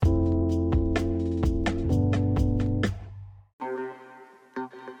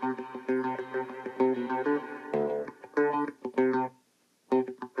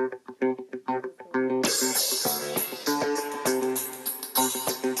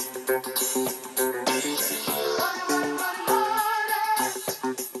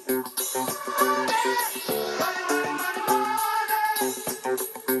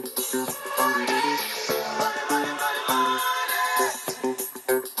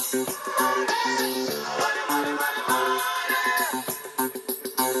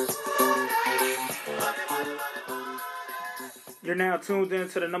You're now tuned in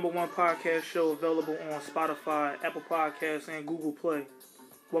to the #1 podcast show available on Spotify, Apple Podcasts, and Google Play.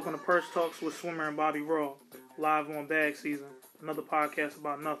 Welcome to Purse Talks with Swimmer and Bobby Raw, live on Bag Season, another podcast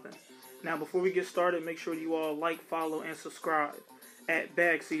about nothing. Now, before we get started, make sure you all like, follow, and subscribe at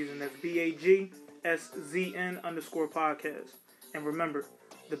Bag Season. That's BAGSZN_podcast. And remember,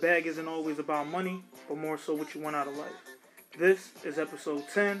 the bag isn't always about money, but more so what you want out of life. This is episode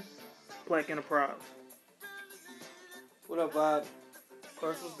 10, Black Enterprise. What up, Bob?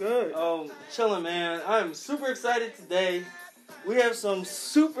 Purse was good. Oh, chilling, man. I'm super excited today. We have some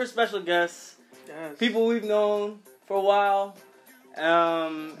super special guests. Yes. People we've known for a while.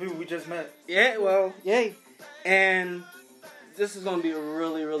 People we just met. Yeah, well, yay. And this is going to be a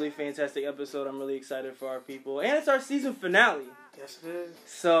really, really fantastic episode. I'm really excited for our people. And it's our season finale. Yes, it is.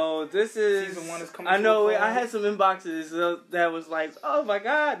 So this is... Season 1 is coming I know, to a close. I had some inboxes that was like, oh my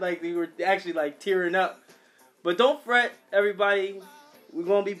God. Like, they were actually like tearing up. But don't fret, everybody. We're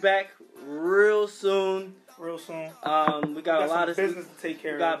going to be back real soon. Real soon. We got a lot of business to take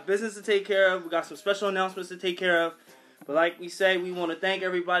care of. We got business to take care of. We got some special announcements to take care of. But like we say, we want to thank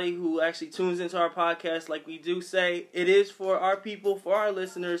everybody who actually tunes into our podcast. Like we do say, it is for our people, for our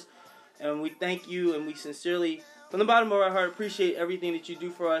listeners. And we thank you, and we sincerely, from the bottom of our heart, appreciate everything that you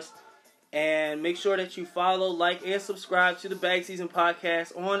do for us. And make sure that you follow, like, and subscribe to the Bag Season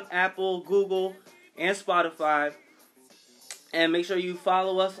Podcast on Apple, Google, and Spotify. And make sure you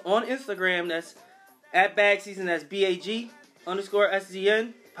follow us on Instagram. That's at Bag Season. That's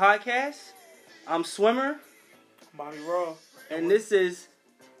BAG_SZN podcast. I'm Swimmer. Bobby Raw. And this is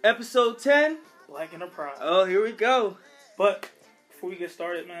episode 10. Black Enterprise. Oh, here we go. But before we get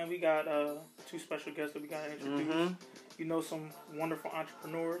started, man, we got two special guests that we got to introduce. Mm-hmm. You know, some wonderful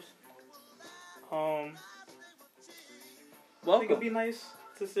entrepreneurs. I think it'd be nice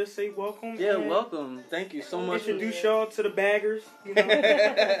to just say welcome. Yeah, welcome. Thank you so much. Introduce y'all to the baggers. You know?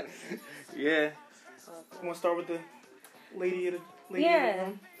 Yeah. You want to start with the lady of the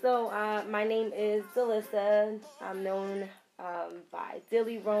room? So my name is Delissa. I'm known by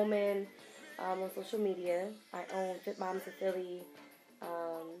Dilly Roman on social media. I own Fit Moms of Philly.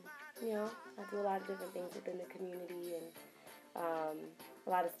 You know, I do a lot of different things within the community and a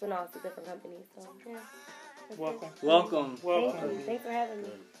lot of spin-offs to different companies. So yeah. Welcome. Thank you. Thanks for having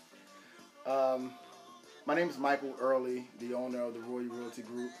me. My name is Michael Early, the owner of the Roy Realty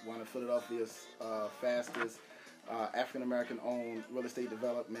Group, one of Philadelphia's fastest African-American owned real estate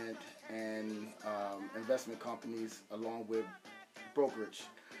development and investment companies, along with brokerage.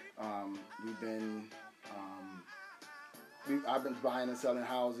 I've been buying and selling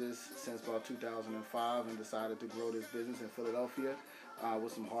houses since about 2005 and decided to grow this business in Philadelphia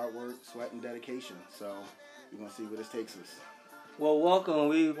with some hard work, sweat, and dedication. So we're going to see where this takes us. Well, welcome.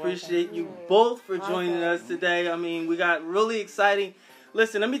 We appreciate you both for joining us today. I mean, we got really exciting.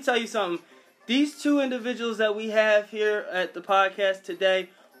 Listen, let me tell you something. These two individuals that we have here at the podcast today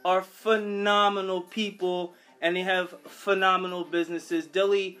are phenomenal people, and they have phenomenal businesses.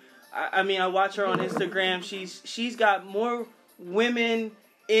 Dilly, I watch her on Instagram. She's got more women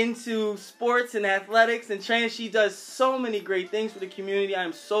into sports and athletics and training. She does so many great things for the community.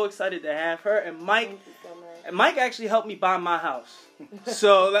 I'm so excited to have her. And Mike. Thank you so much. And Mike actually helped me buy my house.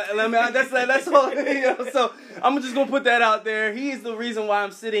 So that's all. You know, so I'm just gonna put that out there. He is the reason why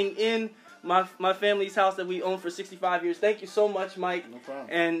I'm sitting in my family's house that we own for 65 years. Thank you so much, Mike. No problem.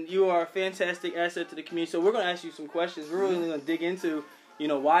 And you are a fantastic asset to the community. So we're gonna ask you some questions. We're really gonna dig into, you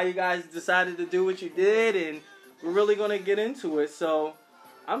know, why you guys decided to do what you did, and we're really gonna get into it. So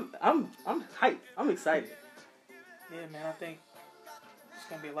I'm hyped. I'm excited. Yeah, man, I think it's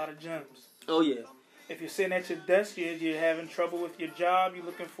going to be a lot of gems. Oh yeah. If you're sitting at your desk, you're having trouble with your job, you're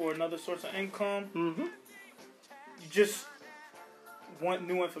looking for another source of income, Mm-hmm. you just want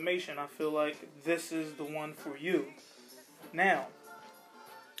new information, I feel like this is the one for you. Now,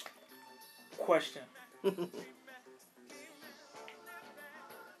 question.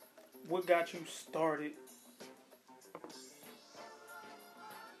 What got you started?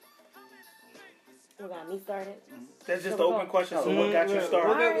 What got me started? That's just the open question, so what got you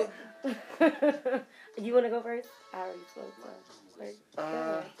started? Alright. You want to go first? I already spoke first.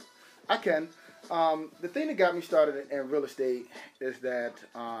 I can. The thing that got me started in real estate is that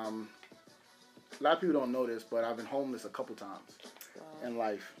a lot of people don't know this, but I've been homeless a couple times in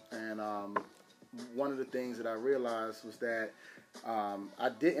life. And one of the things that I realized was that I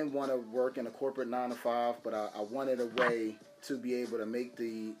didn't want to work in a corporate 9-to-5, but I wanted a way to be able to make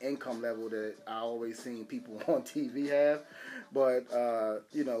the income level that I always seen people on TV have. But,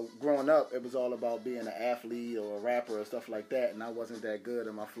 growing up, it was all about being an athlete or a rapper or stuff like that, and I wasn't that good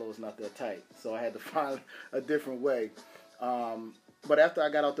and my flow's not that tight. So I had to find a different way. But after I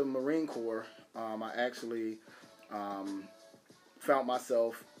got out the Marine Corps, I actually found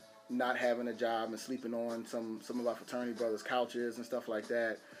myself not having a job and sleeping on some of our fraternity brothers' couches and stuff like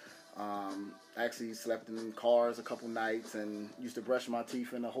that. I actually slept in cars a couple nights and used to brush my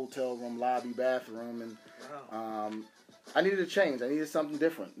teeth in a hotel room lobby bathroom. And I needed a change. I needed something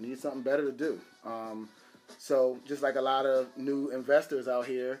different. I needed something better to do. So just like a lot of new investors out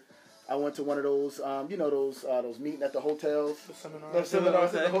here, I went to one of those, those meeting at the hotels. The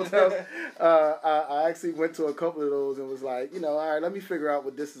seminars at the hotels. I actually went to a couple of those and was like, all right, let me figure out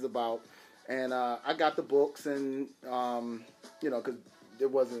what this is about. And I got the books and, because there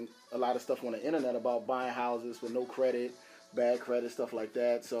wasn't a lot of stuff on the internet about buying houses with no credit, bad credit, stuff like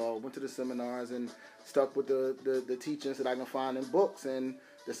that. So I went to the seminars and stuck with the teachings that I can find in books and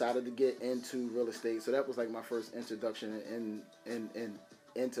decided to get into real estate. So that was like my first introduction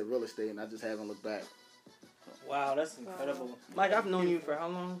into real estate, and I just haven't looked back. Wow, that's incredible. Mike, I've known you for how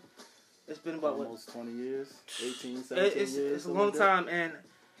long? It's been about almost 20 years, 18, 17 years. It's a long time, and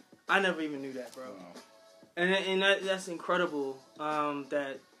I never even knew that, bro. Wow. And that's incredible. Look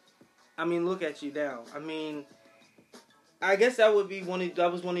at you now. I guess that would be one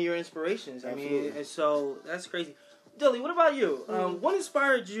of your inspirations. Absolutely. And so that's crazy. Dilly, what about you? What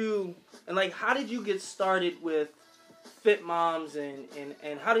inspired you, and how did you get started with Fit Moms, and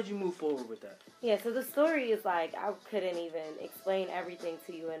how did you move forward with that? Yeah, so the story is I couldn't even explain everything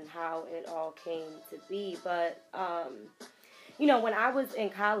to you and how it all came to be, but when I was in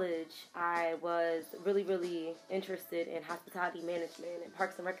college, I was really, really interested in hospitality management and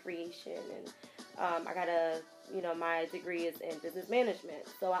parks and recreation, and I got my degree is in business management,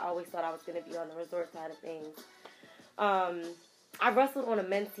 so I always thought I was going to be on the resort side of things. I wrestled on a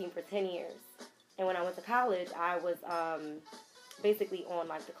men's team for 10 years. And when I went to college, I was basically on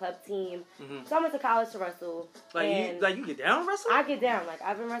the club team. Mm-hmm. So I went to college to wrestle. You get down wrestling? I get down.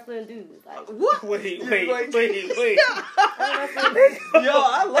 I've been wrestling dudes. What? Wait. Yo,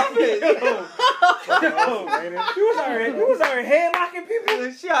 I love it. You was out here headlocking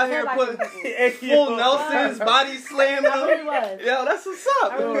people? She out here putting full Nelsons, body slamming them. I really was. Yo, that's what's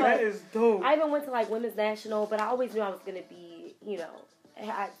up. That is dope. I even went to women's national, but I always knew I was going to be,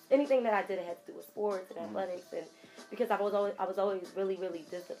 anything that I did, it had to do with sports and athletics, and because I was always really, really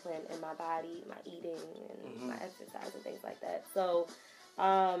disciplined in my body, my eating, and my exercise and things like that. So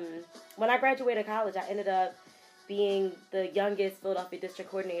when I graduated college, I ended up being the youngest Philadelphia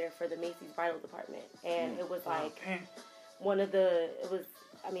district coordinator for the Macy's bridal department, and it was by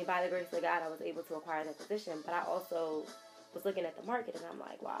the grace of God, I was able to acquire that position. But I also was looking at the market, and I'm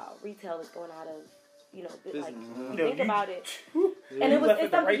like, wow, retail is going out of think about it. And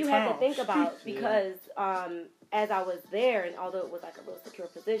it's something you have to think about because as I was there, and although it was a real secure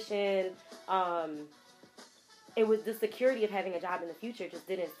position, it was the security of having a job in the future just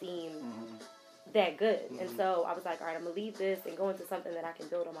didn't seem that good. And so I was like, all right, I'm gonna leave this and go into something that I can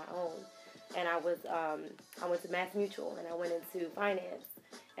build on my own. And I went to Mass Mutual, and I went into finance,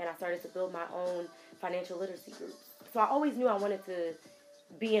 and I started to build my own financial literacy groups. So I always knew I wanted to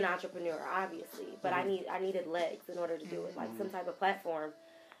be an entrepreneur, obviously, but I needed legs in order to do it, some type of platform.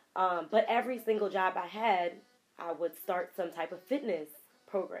 But every single job I had, I would start some type of fitness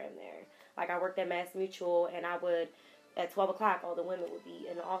program there. I worked at Mass Mutual, and I would, at 12 o'clock, all the women would be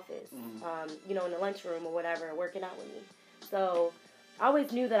in the office, in the lunchroom or whatever, working out with me. So I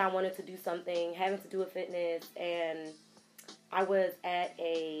always knew that I wanted to do something having to do with fitness, and I was at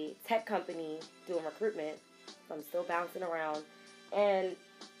a tech company doing recruitment, so I'm still bouncing around. And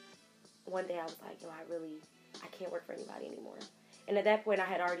one day I was like, I can't work for anybody anymore. And at that point I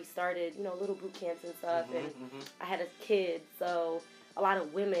had already started, little boot camps and stuff, and I had a kid, so a lot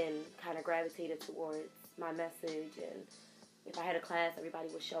of women kind of gravitated towards my message, and if I had a class, everybody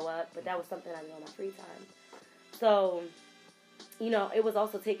would show up, but that was something I did on my free time. So, it was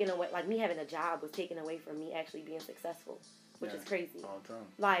also taken away, me having a job was taken away from me actually being successful, which is crazy. All the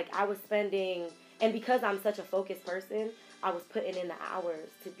time. I was spending, and because I'm such a focused person, I was putting in the hours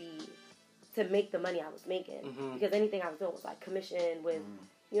to make the money I was making, because anything I was doing was commission with,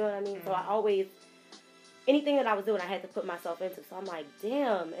 you know what I mean? So I always, anything that I was doing, I had to put myself into. So I'm like,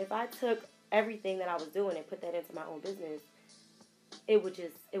 damn, if I took everything that I was doing and put that into my own business, it would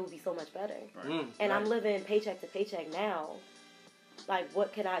be so much better. Right. And I'm living paycheck to paycheck now.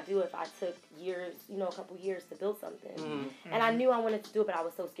 What could I do if I took years, a couple years to build something? And I knew I wanted to do it, but I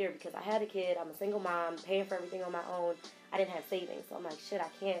was so scared because I had a kid. I'm a single mom, paying for everything on my own. I didn't have savings. So I'm like, shit, I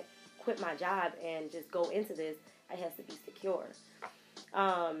can't quit my job and just go into this. It has to be secure.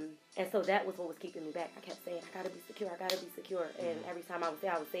 And so that was what was keeping me back. I kept saying, I gotta be secure. And every time I would say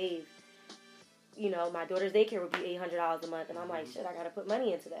I would save, my daughter's daycare would be $800 a month, and I'm like, shit, I gotta put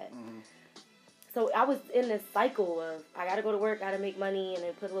money into that. Mm-hmm. So I was in this cycle of I gotta go to work, gotta make money, and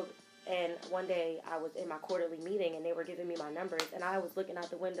then put a little. And one day I was in my quarterly meeting, and they were giving me my numbers, and I was looking out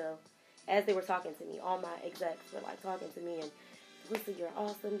the window as they were talking to me. All my execs were like talking to me, and listen, you're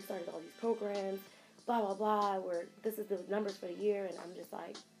awesome. You started all these programs, blah blah blah. This is the numbers for the year, and I'm just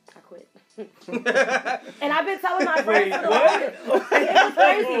like, I quit. And I've been telling my friends for the longest. It was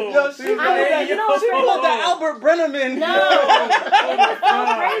crazy. Yo, she pulled the Albert Brenneman. No, it was so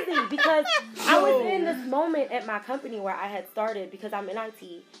crazy because I was in this moment at my company where I had started because I'm in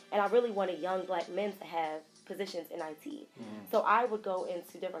IT and I really wanted young black men to have positions in IT. Mm-hmm. So I would go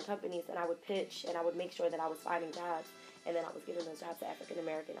into different companies and I would pitch and I would make sure that I was finding jobs and then I was giving those jobs to African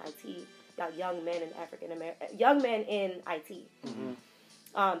American IT, young men in IT. Mm-hmm.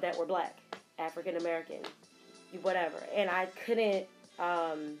 That were black, African American, whatever. And I couldn't,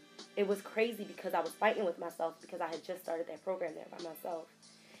 it was crazy because I was fighting with myself because I had just started that program there by myself.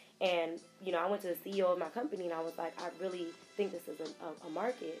 And, I went to the CEO of my company and I was like, I really think this is a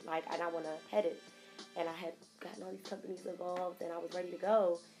market, and I want to head it. And I had gotten all these companies involved and I was ready to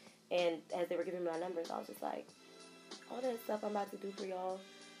go. And as they were giving me my numbers, I was just like, all that stuff I'm about to do for y'all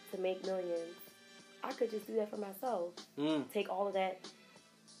to make millions, I could just do that for myself. Take all of that,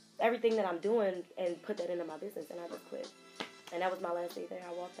 everything that I'm doing, and put that into my business, and I just quit. And that was my last day there.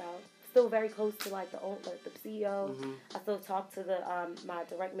 I walked out. Still very close to the CEO. Mm-hmm. I still talked to my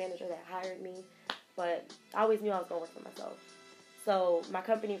direct manager that hired me, but I always knew I was going to work for myself. So my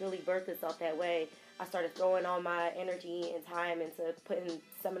company really birthed itself that way. I started throwing all my energy and time into putting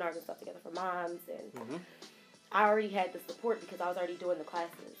seminars and stuff together for moms, and I already had the support because I was already doing the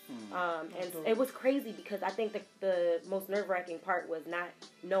classes. And it was crazy because I think the most nerve-wracking part was not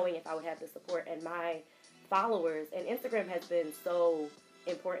knowing if I would have the support, and my followers, and Instagram has been so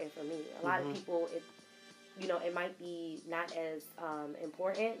important for me. A lot of people, it might be not as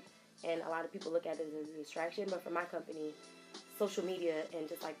important, and a lot of people look at it as a distraction, but for my company, social media and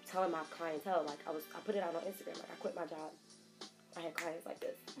just like telling my clientele, I put it out on Instagram, I quit my job. I had clients like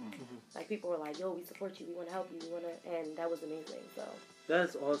this. Like people were like, "Yo, we support you. We want to help you. And that was amazing. So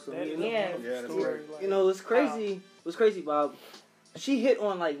that's awesome. That's great. It's crazy. It was crazy, Bob. She hit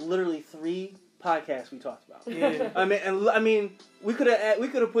on literally 3 podcasts we talked about. Yeah. I mean, we could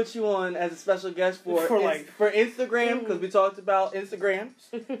have put you on as a special guest for Instagram because we talked about Instagram,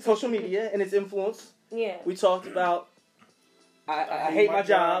 social media, and its influence. Yeah. We talked about I hate my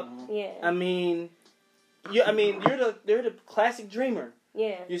job. Yeah. I mean, you're the classic dreamer.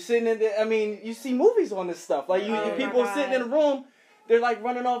 Yeah. You're sitting in there. I mean, you see movies on this stuff. People sitting in a room, they're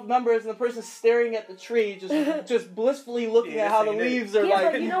running off numbers, and the person's staring at the tree, just blissfully looking at how the leaves are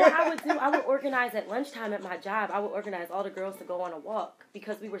but you know what I would do? I would organize at lunchtime at my job. I would organize all the girls to go on a walk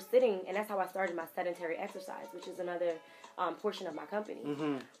because we were sitting, and that's how I started my sedentary exercise, which is another portion of my company.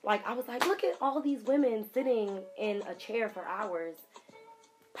 Mm-hmm. I was like, look at all these women sitting in a chair for hours.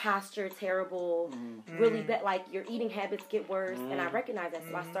 Posture terrible, really bad. Your eating habits get worse, and I recognized that.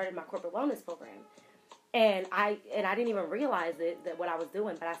 So I started my corporate wellness program, and I didn't even realize that what I was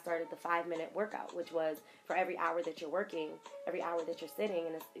doing. But I started the 5-minute workout, which was for every hour that you're working, every hour that you're sitting,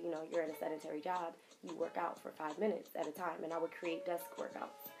 and you're in a sedentary job, you work out for 5 minutes at a time, and I would create desk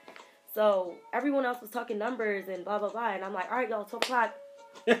workouts. So everyone else was talking numbers and blah blah blah, and I'm like, all right, y'all, 12 o'clock.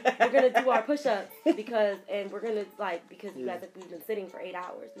 We're gonna do our push-ups because you guys we've been sitting for 8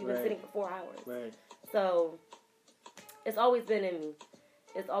 hours. We've been sitting for 4 hours. Right. So it's always been in me.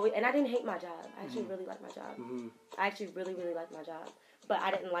 And I didn't hate my job. I actually really liked my job. Mm-hmm. I actually really really liked my job, but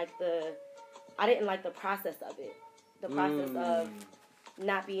I didn't like the process of it. The process of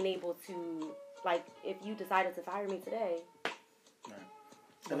not being able to if you decided to fire me today. Right.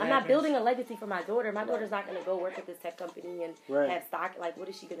 I'm not building a legacy for my daughter. My daughter's not going to go work at this tech company and have stock. What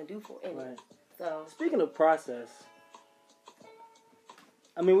is she going to do for it? Right. So speaking of process,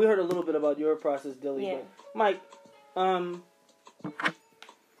 I mean, we heard a little bit about your process, Dilly. Yeah. But Mike,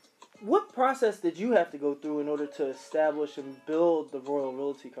 what process did you have to go through in order to establish and build the Royal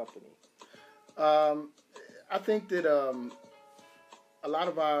Realty Company? I think that a lot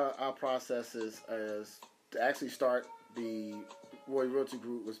of our processes is to actually start the Royal Realty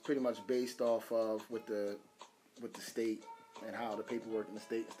Group was pretty much based off of with the state and how the paperwork in the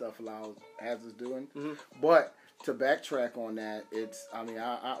state and stuff has us doing. Mm-hmm. But to backtrack on that,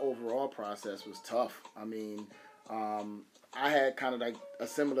 our overall process was tough. I mean, I had kind of a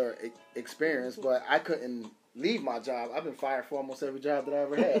similar experience, but I couldn't leave my job. I've been fired for almost every job that I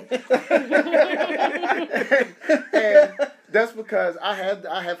ever had. And that's because I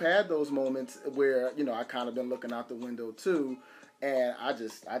have had those moments where, I kind of been looking out the window too. And I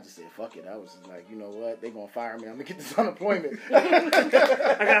just said, fuck it. I was just like, you know what? They gonna fire me. I'm gonna get this unemployment.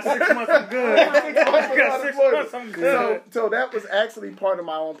 I got 6 months. I'm good. I got 6 months. I'm good. So that was actually part of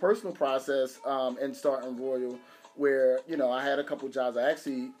my own personal process in starting Royal, where, you know, I had a couple jobs. I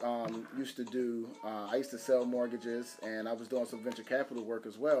actually used to do, I used to sell mortgages, and I was doing some venture capital work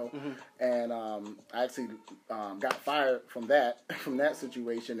as well. And I actually got fired from that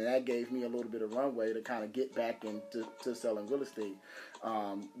situation, and that gave me a little bit of runway to kind of get back into selling real estate,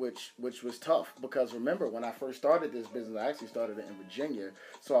 which was tough, because remember, when I first started this business, I actually started it in Virginia.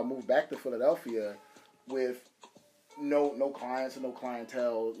 So I moved back to Philadelphia with no clients and no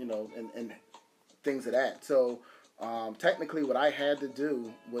clientele, you know, and things of that. So technically what I had to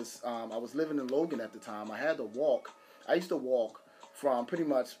do was, I was living in Logan at the time. I used to walk from, pretty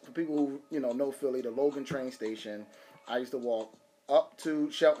much, for people who, you know Philly, the Logan train station. I used to walk up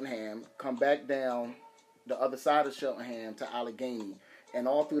to Cheltenham, come back down the other side of Cheltenham to Allegheny. And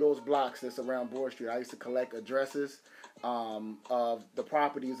all through those blocks that's around Broad Street, I used to collect addresses of the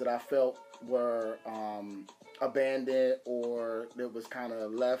properties that I felt were abandoned, or that was kind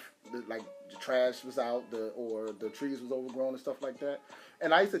of left, like the trash was out, or the trees was overgrown and stuff like that.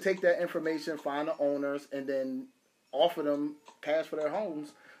 And I used to take that information, find the owners, and then offer them cash for their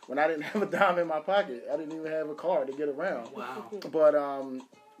homes when I didn't have a dime in my pocket. I didn't even have a car to get around. Wow.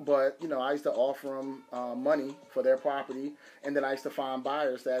 But you know, I used to offer them money for their property, and then I used to find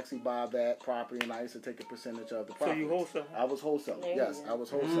buyers to actually buy that property, and I used to take a percentage of the profit. So you wholesale? I was wholesale. Yes, I was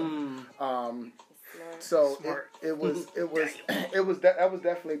wholesale. Smart. So Smart. it was that was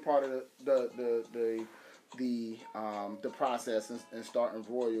definitely part of the process in starting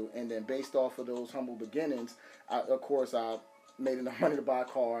Royal, and then based off of those humble beginnings, I made enough money to buy a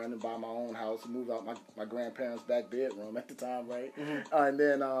car and to buy my own house and move out my grandparents' back bedroom at the time, right? And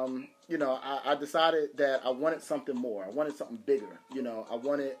then you know, I decided that I wanted something more. I wanted something bigger. You know,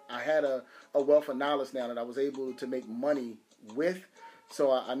 I had a wealth of knowledge now that I was able to make money with. So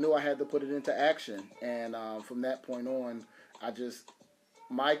I knew I had to put it into action, and from that point on,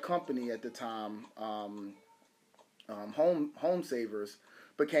 my company at the time, Home Savers,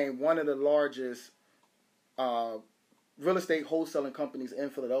 became one of the largest real estate wholesaling companies in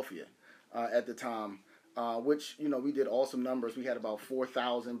Philadelphia at the time. Which, you know, we did awesome numbers. We had about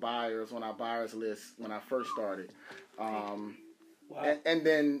 4,000 buyers on our buyers list when I first started. Wow. And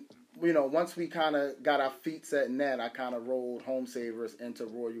then, you know, once we kind of got our feet set in that, I kind of rolled Home Savers into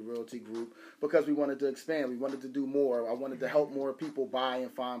Royal Realty Group, because we wanted to expand. We wanted to do more. I wanted to help more people buy and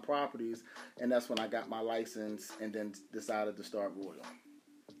find properties, and that's when I got my license and then decided to start Royal.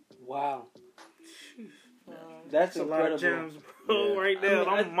 Wow. That's a incredible. lot of gems, bro, right now.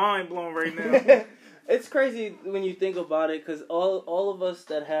 I'm mind blown right now. It's crazy when you think about it, because all of us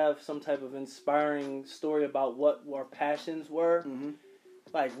that have some type of inspiring story about what our passions were,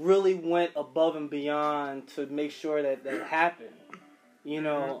 like really went above and beyond to make sure that happened. You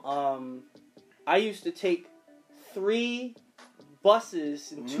know, I used to take 3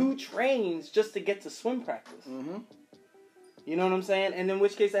 buses and 2 trains just to get to swim practice. You know what I'm saying? And in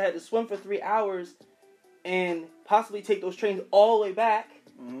which case I had to swim for 3 hours and possibly take those trains all the way back.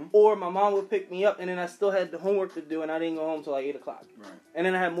 Or my mom would pick me up, and then I still had the homework to do, and I didn't go home till like 8 o'clock. Right. And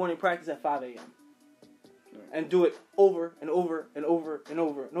then I had morning practice at 5 a.m. And do it over and over and over and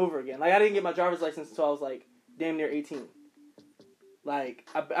over and over again. Like, I didn't get my driver's license until I was like damn near 18. Like,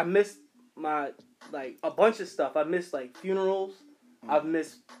 I missed my, like, a bunch of stuff. I missed like funerals. I've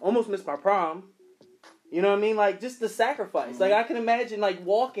almost missed my prom. You know what I mean? Like, just the sacrifice. Like, I can imagine, like,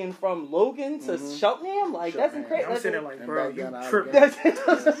 walking from Logan to Cheltenham. Like, that's incredible. I'm sitting there like, bro, you tripping. I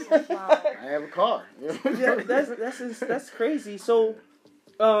have a car. Yeah, that's crazy. So,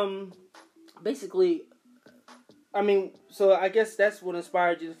 basically, I mean, so I guess that's what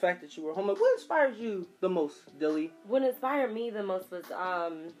inspired you, the fact that you were home. What inspired you the most, Dilly? What inspired me the most was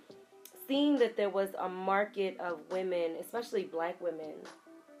seeing that there was a market of women, especially black women,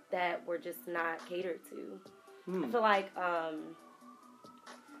 that were just not catered to. I feel like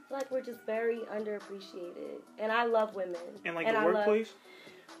we're just very underappreciated, and I love women. And like the workplace.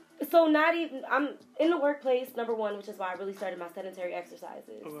 So not even I'm in the workplace, number one, which is why I really started my sedentary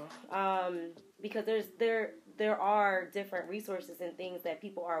exercises. Okay. Because there are different resources and things that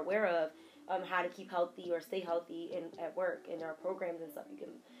people are aware of, how to keep healthy or stay healthy at work, and there are programs and stuff you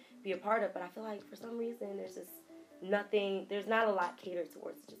can be a part of. But I feel like for some reason there's not a lot catered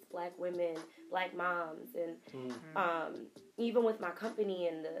towards just black women, black moms, and even with my company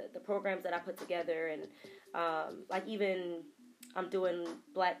and the programs that I put together, and like even I'm doing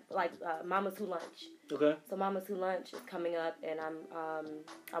Mamas Who Lunch. Okay. So Mamas Who Lunch is coming up, and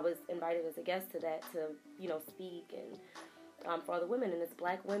I was invited as a guest to that to speak, for other women, and it's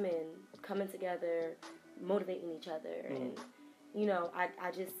Black women coming together, motivating each other, and you know,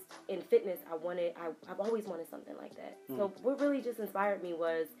 I just in fitness, I've always wanted something like that. So what really just inspired me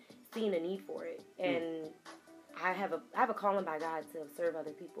was seeing a need for it, and I have a calling by God to serve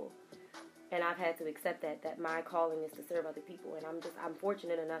other people. And I've had to accept that my calling is to serve other people. And I'm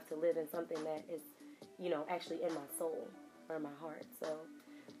fortunate enough to live in something that is, you know, actually in my soul or my heart. So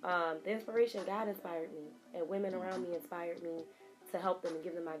the inspiration, God inspired me. And women around me inspired me to help them and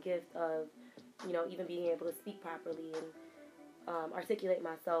give them my gift of, you know, even being able to speak properly and articulate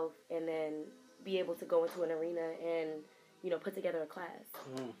myself, and then be able to go into an arena and, you know, put together a class.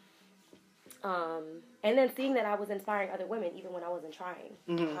 And then seeing that I was inspiring other women even when I wasn't trying.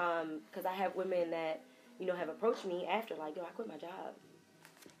 Because I have women that, you know, have approached me after, like, yo, I quit my job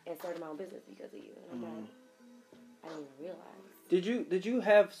and started my own business because of you. And I'm like, I didn't even realize. Did you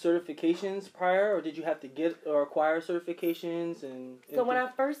have certifications prior, or did you have to get or acquire certifications? So when I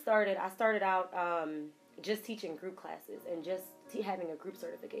first started, I started out just teaching group classes and just having a group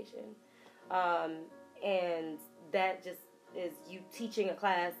certification. And that just is you teaching a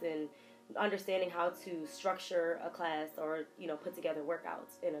class and understanding how to structure a class, or, you know, put together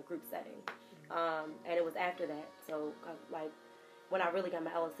workouts in a group setting. And it was after that, so like when I really got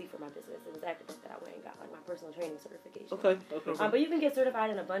my LLC for my business, it was after that I went and got like my personal training certification. Okay. But you can get certified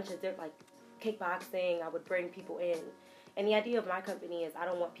in a bunch of different, like kickboxing. I would bring people in, and the idea of my company is I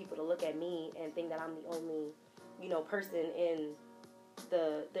don't want people to look at me and think that I'm the only, you know, person in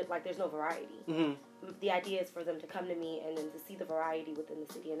the like there's no variety. The idea is for them to come to me and then to see the variety within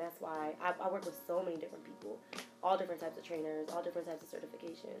the city, and that's why I work with so many different people, all different types of trainers, all different types of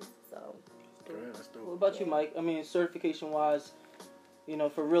certifications. So, That's dope. What about you, Mike? I mean, certification wise, you know,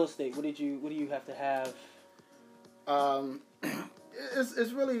 for real estate, what do you have to have?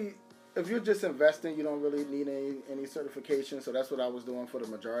 It's really, if you're just investing, you don't really need any certification. So that's what I was doing for the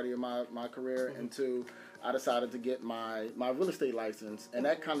majority of my career. And two, I decided to get my real estate license, and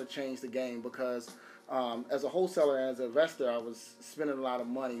that kind of changed the game because as a wholesaler and as an investor, I was spending a lot of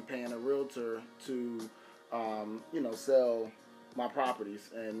money paying a realtor to you know, sell my properties,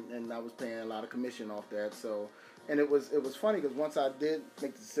 and I was paying a lot of commission off that. So, and it was funny because once I did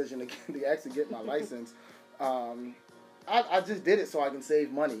make the decision to actually get my license, I just did it so I can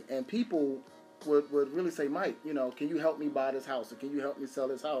save money. And people would really say, Mike, you know, can you help me buy this house, or can you help me sell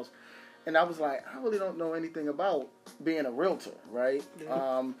this house? And I was like, I really don't know anything about being a realtor, right?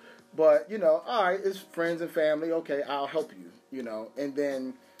 Yeah. But, you know, all right, it's friends and family. Okay, I'll help you, you know. And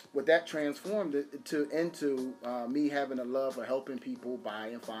then what that transformed it into me having a love for helping people buy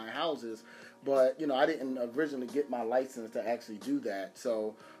and find houses. But, you know, I didn't originally get my license to actually do that.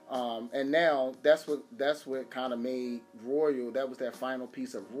 So, and now that's what kind of made Royal. That was that final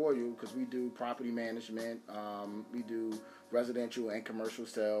piece of Royal, because we do property management, we do residential and commercial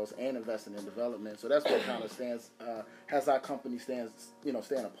sales, and investing in development. So that's what kind of has our company stand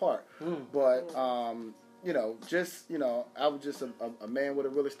apart. But you know, just, you know, I was just a man with a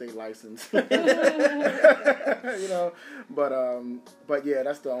real estate license. You know, but yeah,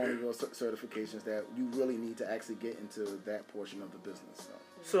 that's the only real certifications that you really need to actually get into that portion of the business.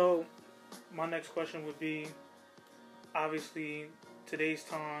 So my next question would be, obviously, today's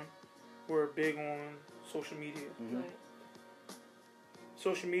time, we're big on social media. Right.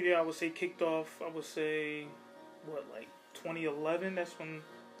 Social media, I would say, kicked off, like 2011? That's when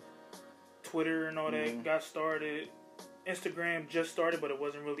Twitter and all that got started. Instagram just started, but it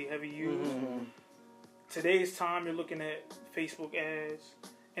wasn't really heavy used. Today's time, you're looking at Facebook ads,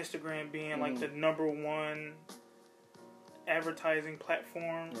 Instagram being like the number one advertising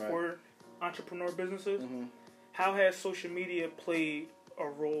platform for entrepreneur businesses. How has social media played a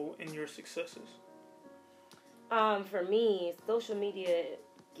role in your successes? For me, social media,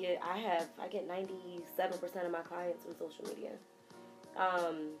 I get 97% of my clients from social media.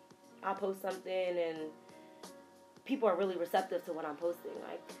 I'll post something and people are really receptive to what I'm posting.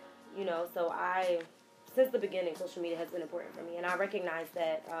 Like, you know, so since the beginning, social media has been important for me. And I recognize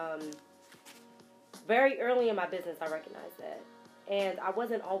that very early in my business, I recognized that. And I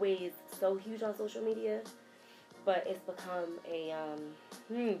wasn't always so huge on social media, but it's become a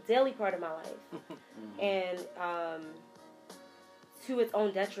daily part of my life. And to its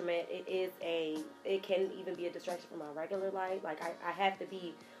own detriment, it can even be a distraction from my regular life. Like, I have to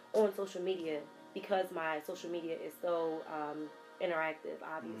be on social media because my social media is so interactive,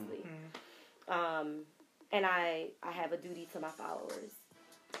 obviously. And I have a duty to my followers.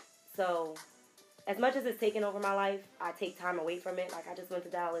 So as much as it's taken over my life, I take time away from it. Like, I just went to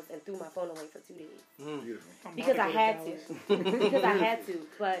Dallas and threw my phone away for 2 days. Beautiful. Because I had to. Because I had to.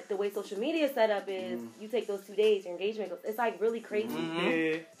 But the way social media is set up is you take those 2 days, your engagement goes, it's like really crazy.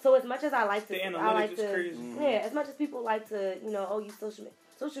 Yeah. So as much as I like to, The analytics is crazy. Yeah, as much as people like to, use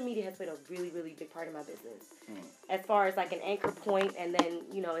social media has played a really, really big part of my business. As far as like an anchor point, and then,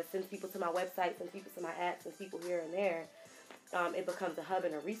 it sends people to my website, sends people to my apps, sends people here and there. It becomes a hub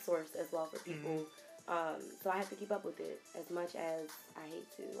and a resource as well for people. So I have to keep up with it as much as I hate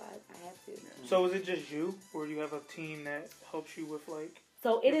to. I have to. So is it just you, or do you have a team that helps you with like?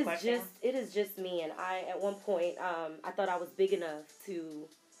 So it is just me, and I at one point I thought I was big enough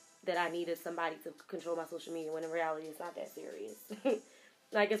that I needed somebody to control my social media, when in reality it's not that serious.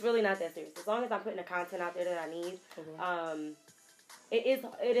 Like, it's really not that serious. As long as I'm putting the content out there that I need,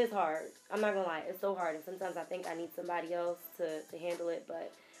 it is hard. I'm not gonna lie, it's so hard, and sometimes I think I need somebody else to handle it.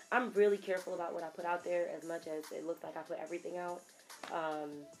 But I'm really careful about what I put out there, as much as it looks like I put everything out.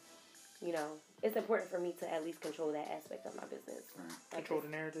 It's important for me to at least control that aspect of my business. Control the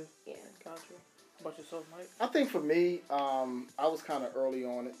narrative. Yeah. Gotcha. How about yourself, Mike? I think for me, I was kind of early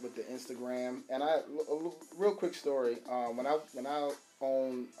on it with the Instagram, and a real quick story. When I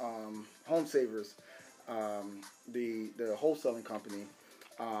owned Home Savers, the wholesaling company,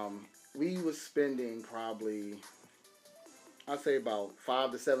 we was spending probably, I'd say about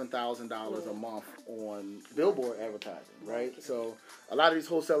 $5,000 to $7,000 a month on billboard advertising, right? So a lot of these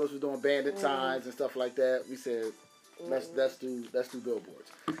wholesalers were doing bandit signs and stuff like that. We said, let's do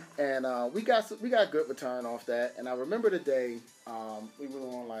billboards, and we got good return off that. And I remember the day we were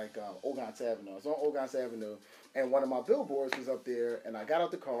on like Ogontz Avenue. I was on Ogontz Avenue, and one of my billboards was up there. And I got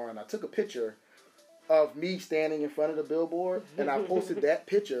out the car and I took a picture of me standing in front of the billboard, and I posted that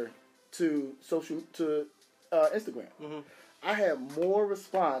picture to Instagram. I had more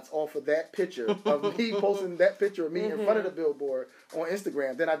response off of that picture of me posting that picture of me in front of the billboard on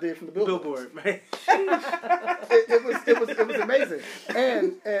Instagram than I did from the billboard. Right? It was amazing,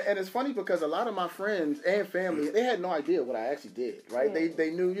 and it's funny because a lot of my friends and family, they had no idea what I actually did. Right? They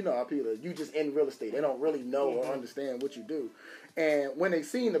knew, Peter, you just in real estate. They don't really know or understand what you do. And when they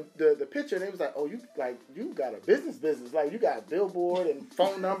seen the picture, they was like, "Oh, you got a business, like you got billboard and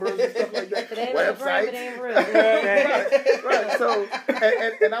phone numbers and stuff like that, website." Right. So,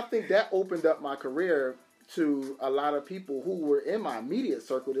 and I think that opened up my career to a lot of people who were in my immediate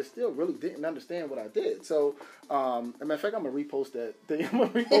circle that still really didn't understand what I did. So, as a matter of fact, I'm gonna repost that thing. I'm gonna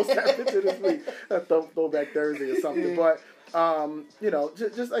repost that picture this week, Throwback Thursday or something. But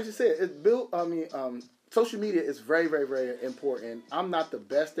just like you said, social media is very, very, very important. I'm not the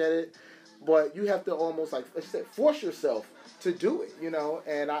best at it, but you have to almost, like you said, force yourself to do it,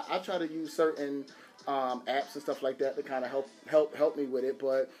 And I try to use certain apps and stuff like that to kind of help me with it.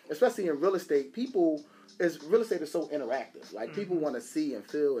 But especially in real estate, real estate is so interactive. Like, people want to see and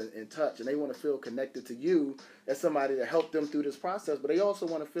feel and touch, and they want to feel connected to you as somebody to help them through this process. But they also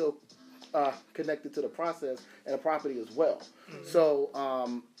want to feel connected to the process and the property as well. So,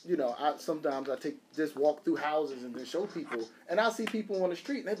 sometimes I just walk through houses and then show people, and I'll see people on the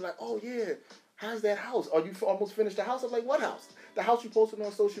street and they be like, "Oh yeah, how's that house? Oh, you almost finished the house?" I'm like, "What house?" "The house you posted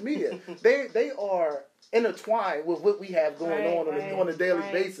on social media." They are intertwined with what we have going on a daily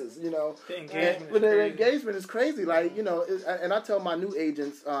basis, The engagement is crazy. Like, and I tell my new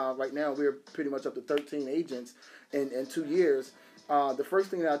agents, right now we're pretty much up to 13 agents in 2 years. The first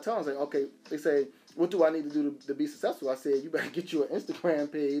thing that I tell them is like, okay, they say, "What do I need to do to be successful?" I said, "You better get you an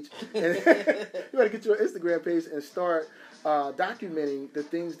Instagram page, and start documenting the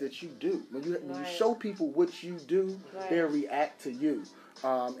things that you do. When you show people what you do, they'll react to you,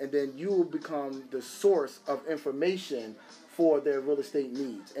 and then you will become the source of information for their real estate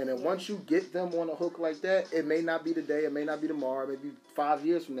needs. And then once you get them on a hook like that, it may not be today, it may not be tomorrow, maybe 5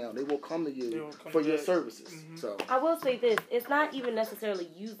 years from now, they will come to you for your services." So I will say this: it's not even necessarily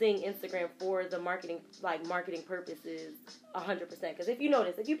using Instagram for the marketing purposes 100%. Because if you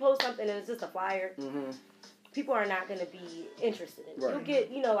notice, if you post something and it's just a flyer, people are not going to be interested in it. Right. You'll get,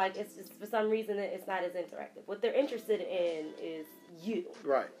 it's just, for some reason it's not as interactive. What they're interested in is you,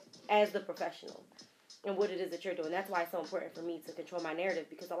 as the professional, and what it is that you're doing. That's why it's so important for me to control my narrative,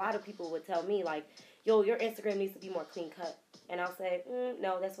 because a lot of people would tell me, like, "Yo, your Instagram needs to be more clean cut." And I'll say,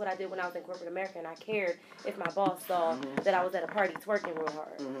 "No, that's what I did when I was in corporate America, and I cared if my boss saw that I was at a party twerking real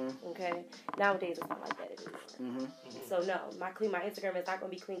hard." Okay? Nowadays, it's not like that anymore. So, no, my Instagram is not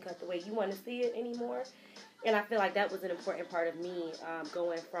going to be clean cut the way you want to see it anymore. And I feel like that was an important part of me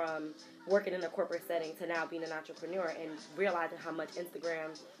going from working in a corporate setting to now being an entrepreneur, and realizing how much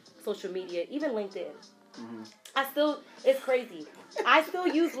Instagram, social media, even LinkedIn. It's crazy. I still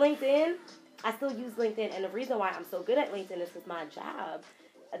use LinkedIn, I still use LinkedIn, and the reason why I'm so good at LinkedIn is because my job.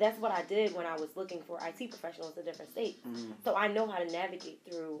 That's what I did when I was looking for IT professionals in different states. Mm-hmm. So I know how to navigate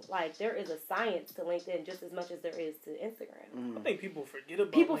through, like, there is a science to LinkedIn just as much as there is to Instagram. Mm-hmm. I think people forget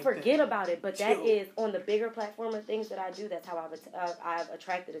about People LinkedIn. forget about it, but that is on the bigger platform of things that I do. That's how I've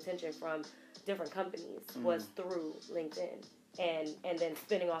attracted attention from different companies was through LinkedIn and then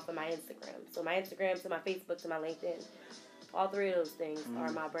spinning off of my Instagram. So my Instagram to my Facebook to my LinkedIn. All three of those things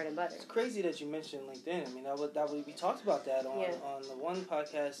are my bread and butter. It's crazy that you mentioned LinkedIn. I mean, we talked about that on the one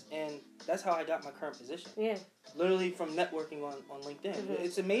podcast, and that's how I got my current position. Yeah. Literally from networking on LinkedIn. Mm-hmm.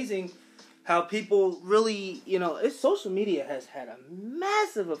 It's amazing how people really, social media has had a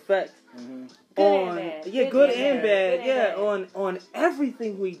massive effect on good and bad, on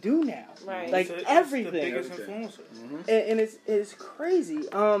everything we do now. Right. Like it's everything. the biggest influencer. Mm-hmm. And it's crazy.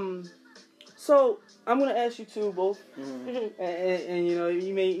 So I'm gonna ask you two both, and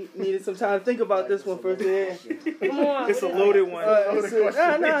you may need some time to think about this one first. Come on. It's a loaded one.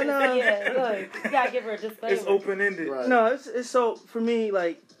 No. Yeah, look, you gotta give her a disclaimer. It's open ended. Right. No, it's so for me,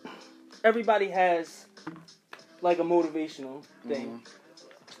 like everybody has like a motivational thing,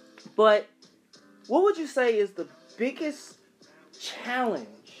 but what would you say is the biggest challenge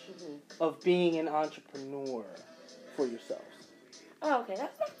of being an entrepreneur for yourselves? Oh, okay,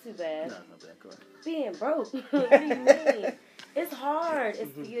 that's not too bad. No, not bad. Go ahead. Being broke. What do you mean? It's hard.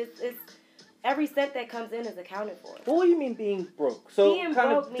 It's every cent that comes in is accounted for. What do you mean being broke? So Being kind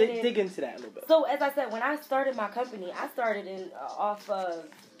broke of meaning- dig into that a little bit. So as I said, when I started my company, I started off of,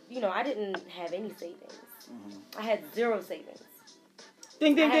 I didn't have any savings. I had zero savings.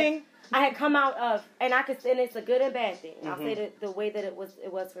 Ding, ding, ding. I had come out of, and it's a good and bad thing. I'll say that the way that it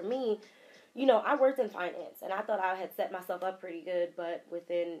was for me. I worked in finance, and I thought I had set myself up pretty good, but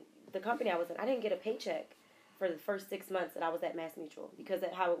within the company I was in, I didn't get a paycheck for the first 6 months that I was at Mass Mutual, because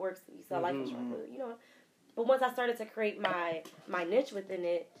that's how it works. You sell life insurance, But once I started to create my niche within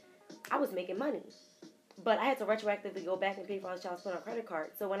it, I was making money. But I had to retroactively go back and pay for all the child support on credit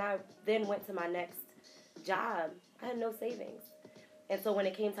card. So when I then went to my next job, I had no savings. And so when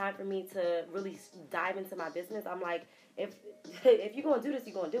it came time for me to really dive into my business, I'm like, if you're going to do this,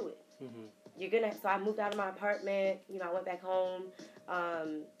 you're going to do it. You're gonna. So I moved out of my apartment. I went back home,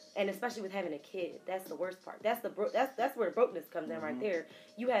 and especially with having a kid, that's the worst part. That's that's where the brokenness comes in right there.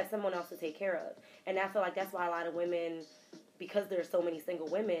 You have someone else to take care of, and I feel like that's why a lot of women, because there's so many single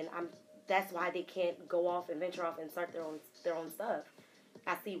women, that's why they can't go off and venture off and start their own stuff.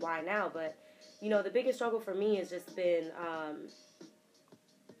 I see why now, but the biggest struggle for me has just been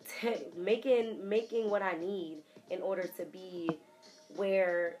making what I need in order to be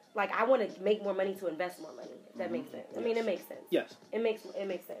where, like, I want to make more money to invest more money, if that makes sense. I mean, it makes sense. Yes. It makes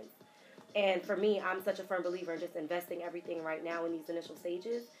sense. And for me, I'm such a firm believer in just investing everything right now in these initial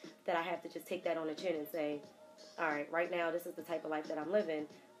stages that I have to just take that on the chin and say, all right, right now, this is the type of life that I'm living,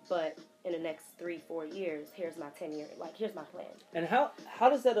 but in the next 3-4 years, here's my 10-year, here's my plan. And how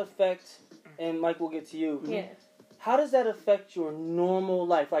does that affect, and Mike, we'll get to you. Yeah. How does that affect your normal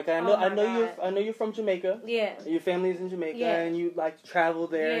life? Like I know you're from Jamaica. Yeah. Your family is in Jamaica, and you like to travel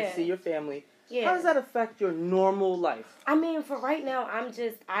there and see your family. Yeah. How does that affect your normal life? I mean, for right now,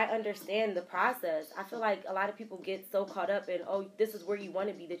 I understand the process. I feel like a lot of people get so caught up in, this is where you want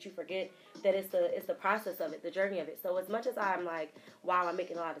to be, that you forget that it's the process of it, the journey of it. So as much as I'm like, wow, I'm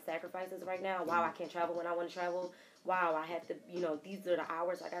making a lot of sacrifices right now. Wow, I can't travel when I want to travel. Wow, I have to, these are the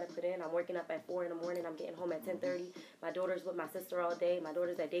hours I got to put in. I'm working up at 4 in the morning. I'm getting home at 10:30. My daughter's with my sister all day. My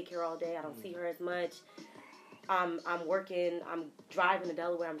daughter's at daycare all day. I don't see her as much. I'm working. I'm driving to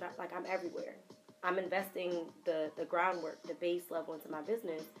Delaware. I'm everywhere. I'm investing the groundwork, the base level into my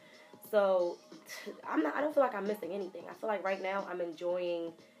business. So I don't feel like I'm missing anything. I feel like right now I'm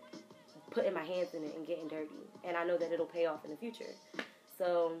enjoying putting my hands in it and getting dirty. And I know that it'll pay off in the future.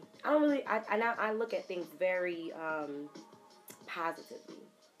 So I look at things very positively.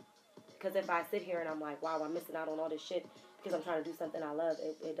 Because if I sit here and I'm like, wow, I'm missing out on all this shit because I'm trying to do something I love,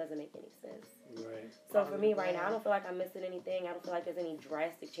 it doesn't make any sense. Right. So for me right now, I don't feel like I'm missing anything. I don't feel like there's any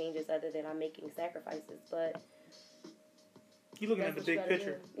drastic changes other than I'm making sacrifices. But you're looking at the big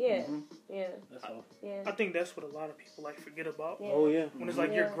picture. Yeah, yeah. That's all. Yeah. I think that's what a lot of people forget about. Yeah. Oh yeah. When it's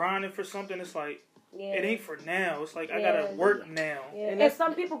like you're grinding for something, it's like Yeah. it ain't for now. It's like I gotta work now. Yeah. And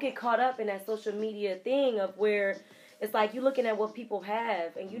some people get caught up in that social media thing of where it's like you're looking at what people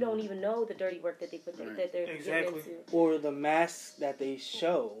have and you don't even know the dirty work that they put that they're getting into. Or the masks that they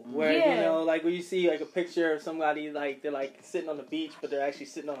show, where like when you see like a picture of somebody like they're like sitting on the beach, but they're actually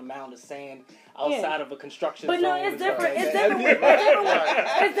sitting on a mound of sand outside of a construction zone. But no, it's different. It's different.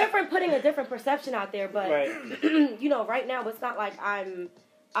 It's different putting a different perception out there. But right right now it's not like I'm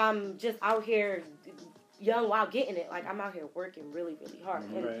I'm just out here young while getting it. Like, I'm out here working really, really hard.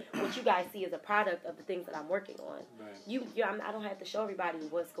 And what you guys see is a product of the things that I'm working on. Right. I don't have to show everybody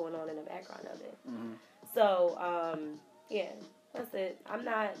what's going on in the background of it. So, yeah, that's it.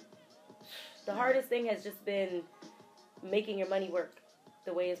 The hardest thing has just been making your money work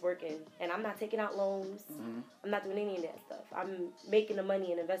the way it's working. And I'm not taking out loans. I'm not doing any of that stuff. I'm making the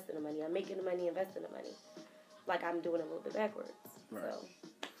money and investing the money. I'm making the money, investing the money. Like, I'm doing it a little bit backwards. Right. So.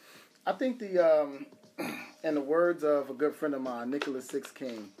 I think in the words of a good friend of mine, Nicholas Six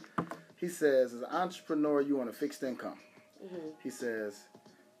King, he says, as an entrepreneur, you want a fixed income. He says,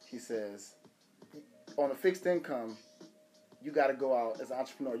 on a fixed income, you got to go out, as an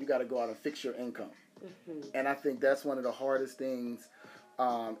entrepreneur, you got to go out and fix your income. And I think that's one of the hardest things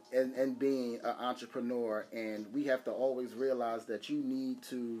in being an entrepreneur. And we have to always realize that you need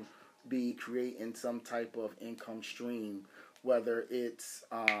to be creating some type of income stream, whether it's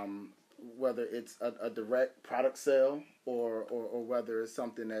a direct product sale or whether it's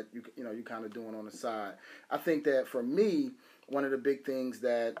something that you kind of doing on the side. I think that for me, one of the big things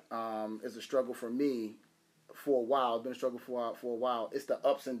that is a struggle for me for a while, been a struggle for a while, it's the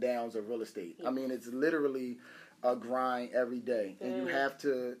ups and downs of real estate. I mean, it's literally a grind every day, and you have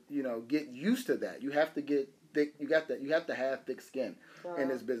to get used to that. You have to get thick. You have to have thick skin in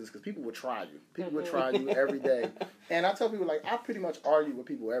this business, because people will try you. People will try you every day. And I tell people, like, I pretty much argue with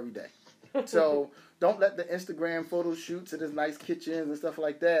people every day. So don't let the Instagram photo shoots of this nice kitchens and stuff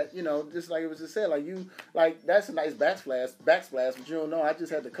like that, just like it was just said, like that's a nice backsplash, but you don't know, I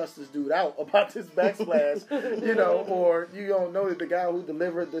just had to cuss this dude out about this backsplash, or you don't know that the guy who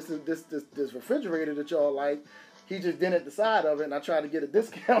delivered this refrigerator that y'all like, he just dented the side of it, and I tried to get a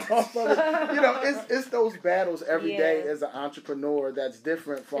discount off of it. It's those battles every day as an entrepreneur that's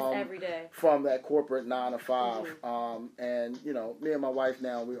different from that corporate 9 to 5. And me and my wife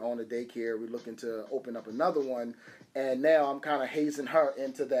now, we own a daycare. We're looking to open up another one, and now I'm kind of hazing her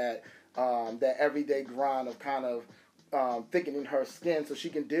into that everyday grind of kind of thickening her skin so she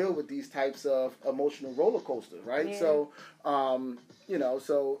can deal with these types of emotional roller coasters, right? Yeah. So,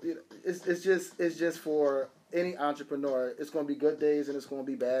 it's just for any entrepreneur. It's going to be good days and it's going to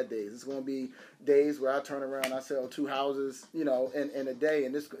be bad days. It's going to be days where I turn around and I sell 2 houses, in a day.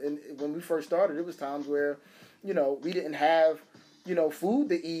 And when we first started, it was times where, we didn't have, food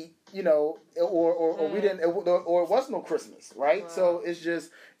to eat, or we didn't, or it was no Christmas, right? Wow. So it's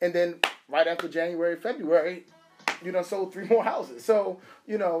just, and then right after January, February, sold 3 more houses. So,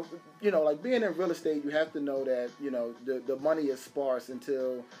 like being in real estate, you have to know that, the money is sparse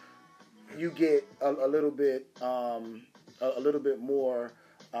until you get a little bit more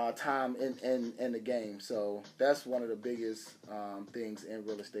time in the game. So that's one of the biggest things in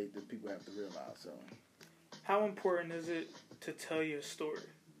real estate that people have to realize. So, how important is it to tell your story?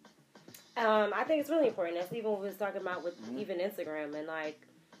 I think it's really important. That's even what we was talking about with even Instagram, and like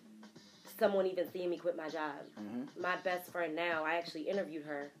someone even seeing me quit my job. My best friend now, I actually interviewed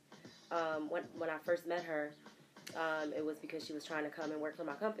her when I first met her. It was because she was trying to come and work for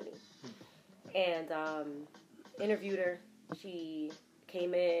my company. And interviewed her. She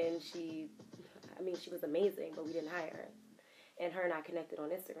came in. She was amazing, but we didn't hire her. And her and I connected on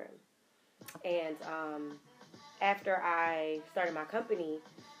Instagram. And after I started my company,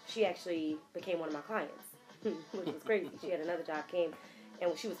 she actually became one of my clients, which was crazy. She had another job, came,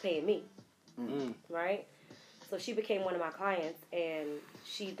 and she was paying me, right? So she became one of my clients, and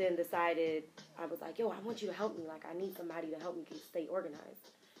she then decided, I was like, yo, I want you to help me. Like, I need somebody to help me stay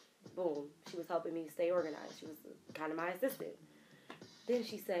organized. Boom. She was helping me stay organized. She was kind of my assistant. Then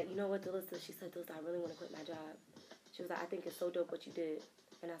she said, you know what, Delissa? She said, Delissa, I really want to quit my job. She was like, I think it's so dope what you did.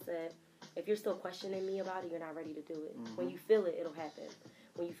 And I said, if you're still questioning me about it, you're not ready to do it. When you feel it, it'll happen.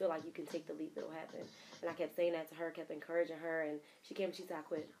 When you feel like you can take the leap, it'll happen. And I kept saying that to her, kept encouraging her, and she came and she said, I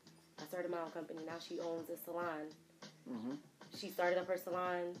quit. I started my own company. Now she owns a salon. She started up her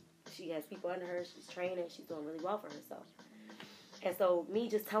salon. She has people under her. She's training. She's doing really well for herself. And so me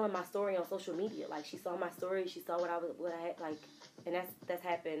just telling my story on social media, like she saw my story, she saw what I had, like, and that's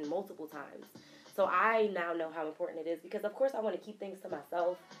happened multiple times. So I now know how important it is, because of course I want to keep things to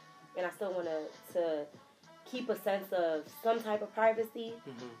myself, and I still want to keep a sense of some type of privacy.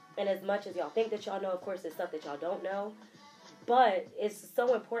 And as much as y'all think that y'all know, of course there's stuff that y'all don't know. But it's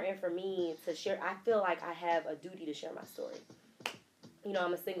so important for me to share. I feel like I have a duty to share my story.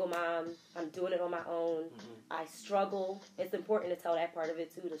 I'm a single mom. I'm doing it on my own. I struggle. It's important to tell that part of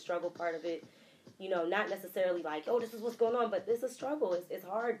it too, the struggle part of it. Not necessarily like, oh, this is what's going on, but it's a struggle. It's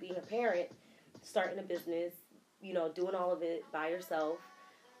hard being a parent, starting a business, doing all of it by yourself.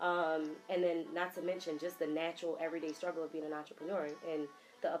 And then not to mention just the natural everyday struggle of being an entrepreneur and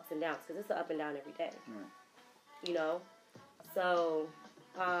the ups and downs, because it's an up and down every day. Right. You know? So,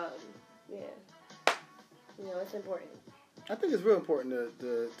 yeah. You know, it's important. I think it's real important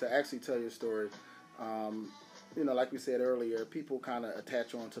to actually tell your story. You know, like we said earlier, people kind of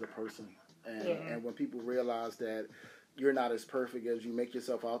attach on to the person. And when people realize that you're not as perfect as you make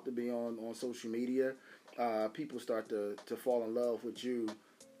yourself out to be on social media, people start to fall in love with you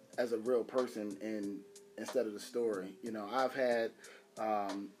as a real person instead of the story. You know, I've had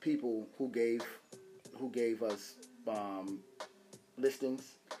people who gave us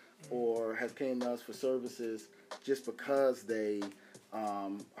listings or have came to us for services just because they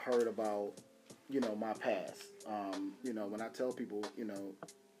heard about, you know, my past. You know, when I tell people, you know,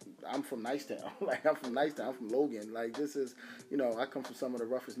 I'm from Nicetown. Like, I'm from Nicetown. I'm from Logan. Like, this is, you know, I come from some of the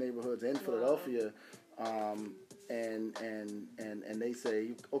roughest neighborhoods in Philadelphia. And they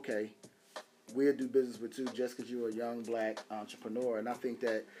say, okay, we'll do business with you just because you're a young black entrepreneur. And I think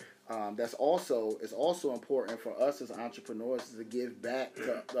that it's also important for us as entrepreneurs to give back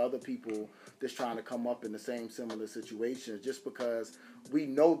to the other people that's trying to come up in the same similar situations, just because we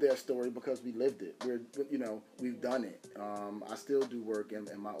know their story because we lived it. We've done it. I still do work in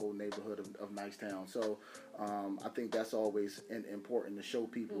my old neighborhood of Nicetown. So I think that's always important to show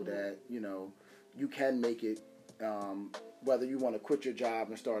people that, you know, you can make it, whether you want to quit your job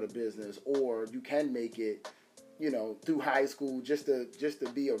and start a business, or you can make it, you know, through high school just to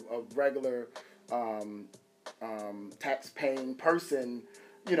be a regular tax-paying person,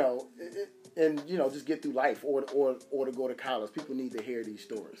 you know, and, you know, just get through life, or to go to college. People need to hear these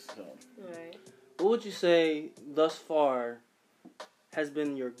stories. So. Right. What would you say thus far has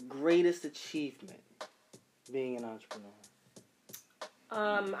been your greatest achievement being an entrepreneur?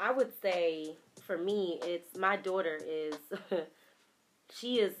 I would say for me, it's my daughter is.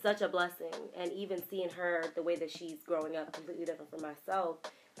 She is such a blessing, and even seeing her, the way that she's growing up, completely different from myself.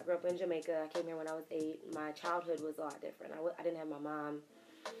 I grew up in Jamaica. I came here when I was 8. My childhood was a lot different. I didn't have my mom,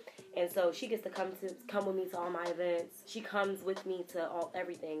 and so she gets to come with me to all my events. She comes with me to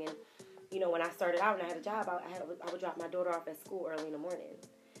everything. And you know, when I started out and I had a job, I would drop my daughter off at school early in the morning,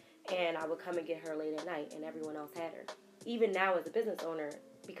 and I would come and get her late at night, and everyone else had her. Even now, as a business owner,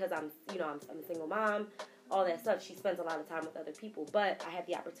 because I'm a single mom. All that stuff, she spends a lot of time with other people, but I have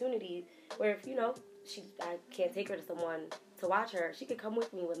the opportunity where if, you know, I can't take her to someone to watch her, she could come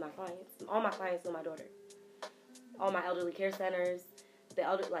with me with my clients. All my clients know my daughter. All my elderly care centers, I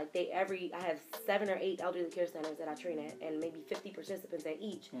have 7 or 8 elderly care centers that I train at, and maybe 50 participants at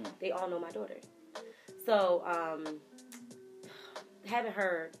each. They all know my daughter. So, having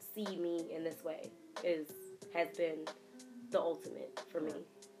her see me in this way has been the ultimate for me.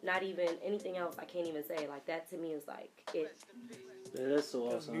 Not even anything else. I can't even say. Like, that to me is like it. Yeah, that's so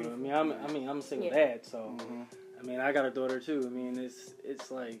awesome. I'm a single dad, so I mean, I got a daughter too. I mean, it's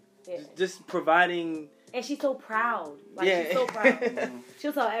like just providing. And she's so proud. She's so proud.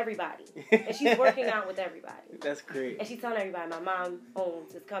 She'll tell everybody, and she's working out with everybody. That's great. And she's telling everybody, my mom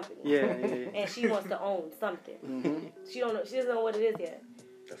owns this company. Yeah. And she wants to own something. She doesn't know what it is yet.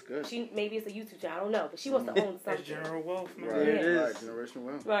 That's good. Maybe it's a YouTube channel, I don't know, but she wants to own something. That's general wealth, man. Right, it is. Right, generational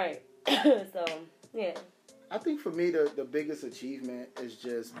wealth. Right. So, yeah. I think for me, the biggest achievement is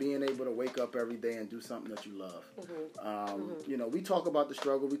just being able to wake up every day and do something that you love. You know, we talk about the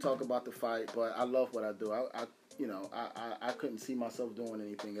struggle, we talk about the fight, but I love what I do. I couldn't see myself doing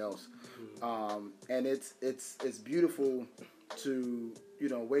anything else. And it's beautiful to, you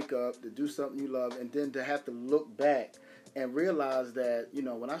know, wake up, to do something you love, and then to have to look back and realize that, you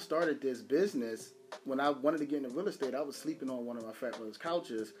know, when I started this business, when I wanted to get into real estate, I was sleeping on one of my fat brother's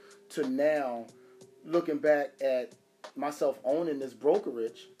couches, to now looking back at myself owning this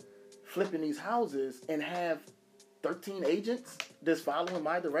brokerage, flipping these houses, and have 13 agents that's following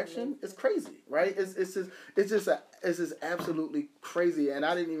my direction. It's crazy, right? It's just absolutely crazy. And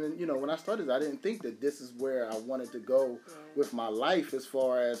I didn't even, you know, when I started, I didn't think that this is where I wanted to go with my life as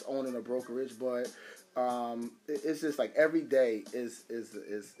far as owning a brokerage, but it's just like every day is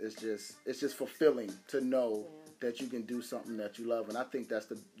just fulfilling to know that you can do something that you love, and I think that's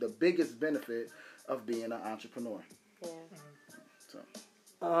the biggest benefit of being an entrepreneur. Yeah.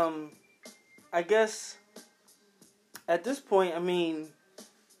 So, I guess at this point, I mean,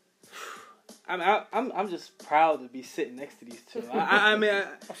 I'm just proud to be sitting next to these two. I mean,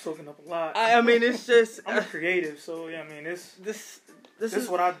 I'm soaking up a lot. I mean, it's just I'm creative, so yeah. I mean, this is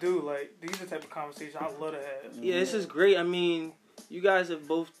what I do. Like, these are the type of conversations I love to have. Yeah, this is great. I mean, you guys have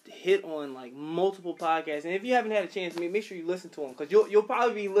both hit on like multiple podcasts, and if you haven't had a chance, make sure you listen to them, because you'll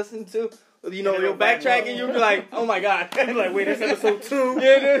probably be listening to, you know, you'll backtrack and you'll be like, oh my god, you're like, wait, that's episode 2.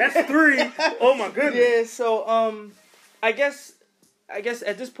 Yeah, that's 3. Oh my goodness. Yeah. So I guess I guess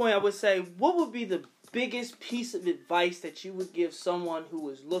at this point I would say, what would be the biggest piece of advice that you would give someone who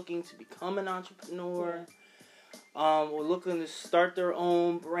is looking to become an entrepreneur, or looking to start their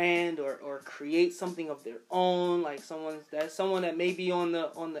own brand or create something of their own, like someone that may be on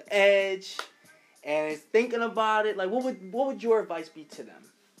the edge and is thinking about it? Like, what would your advice be to them?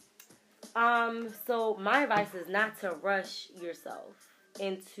 So my advice is not to rush yourself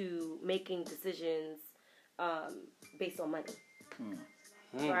into making decisions based on money.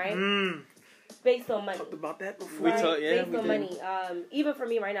 Right? Based on money. Talked about that before. Right? Based on money. Even for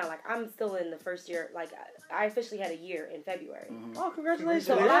me right now, like, I'm still in the first year. Like, I officially had a year in February. Oh, congratulations!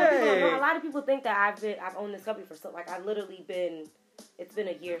 So a lot of people think that I've owned this company for so, like, it's been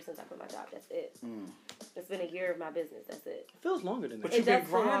a year since I quit my job. That's it. It's been a year of my business. That's it. It feels longer than that. But it does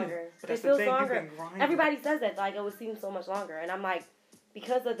feel longer. But it feels longer. Everybody says that, like, it would seem so much longer, and I'm like,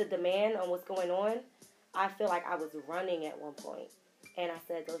 because of the demand on what's going on, I feel like I was running at one point. And I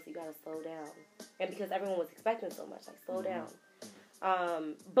said, Dulce, you gotta slow down. And because everyone was expecting so much, like, slow down.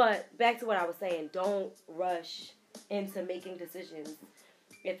 But back to what I was saying, don't rush into making decisions.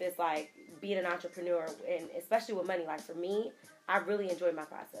 If it's like being an entrepreneur, and especially with money, like for me, I really enjoyed my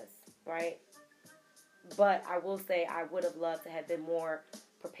process, right? But I will say I would have loved to have been more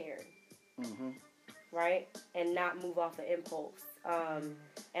prepared, right? And not move off of impulse.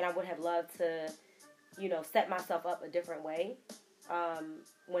 And I would have loved to, set myself up a different way.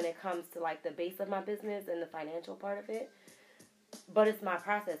 When it comes to like the base of my business and the financial part of it. But it's my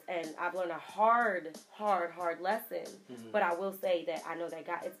process, and I've learned a hard lesson. But I will say that I know that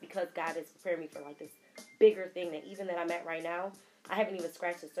it's because God is preparing me for like this bigger thing that even that I'm at right now, I haven't even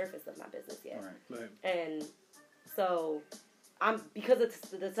scratched the surface of my business yet. Right. And so because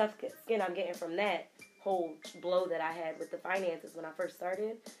of the tough skin I'm getting from that whole blow that I had with the finances when I first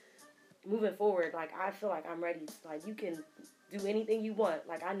started, moving forward, like, I feel like I'm ready. Like, you can do anything you want.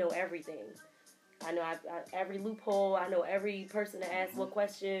 Like, I know everything. I know every loophole. I know every person to ask what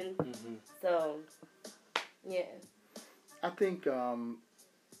question. So, yeah. I think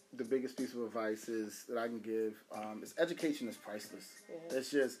the biggest piece of advice that I can give is education is priceless.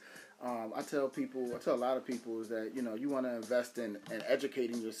 It's just, I tell a lot of people is that, you want to invest in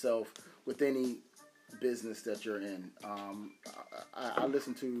educating yourself with any business that you're in. I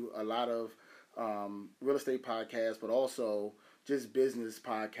listen to a lot of real estate podcasts, but also just business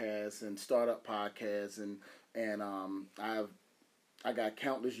podcasts and startup podcasts, and I got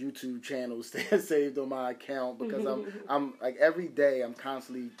countless YouTube channels saved on my account because I'm like every day I'm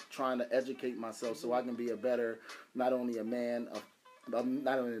constantly trying to educate myself so I can be a better not only a man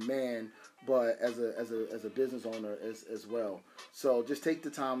but as a business owner as well. So just take the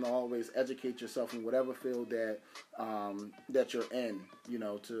time to always educate yourself in whatever field that you're in,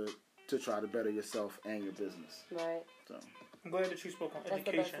 to try to better yourself and your business. Right. So I'm glad that you spoke on That's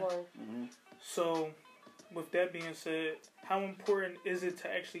education. the best one. So, with that being said, how important is it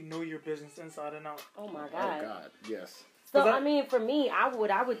to actually know your business inside and out? Oh my God. Oh God, yes. So I mean, for me, I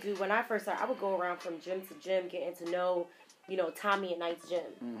would do when I first started. I would go around from gym to gym, getting to know, Tommy at Knight's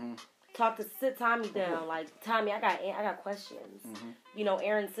gym. Sit Tommy down, like, Tommy, I got questions.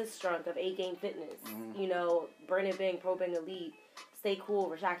 Aaron Sistrunk of A Game Fitness. Brandon Bing, Pro Bang Elite, Stay Cool,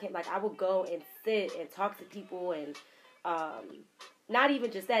 Rashad Kemp. Like, I would go and sit and talk to people, and not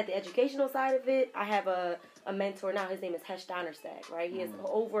even just that, the educational side of it. I have a mentor now. His name is Hesh Donnerstag, right? He has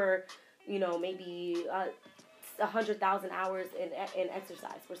over, maybe 100,000 hours in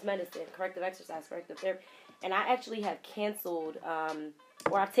exercise, sports medicine, corrective exercise, corrective therapy. And I actually have canceled,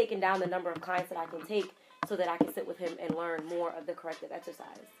 or I've taken down the number of clients that I can take so that I can sit with him and learn more of the corrective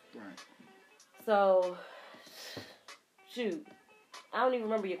exercise. Right. So, shoot. I don't even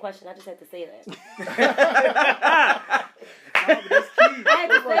remember your question. I just had to say that. That's key. I had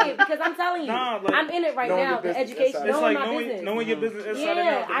to say it because I'm telling you, I'm in it right now. The education, knowing my business. Knowing your business inside and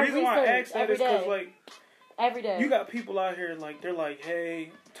out. The reason why I ask that is because, like, every day. You got people out here, like, they're like,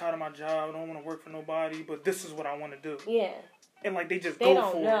 hey, I'm tired of my job. I don't want to work for nobody, but this is what I want to do. Yeah. And, like, they just they go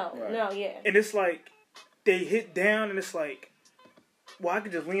don't for know. it. Right. No, yeah. And it's like, they hit down, and it's like, well, I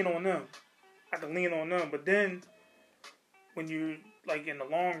could just lean on them. I can lean on them. But then, when you, like, in the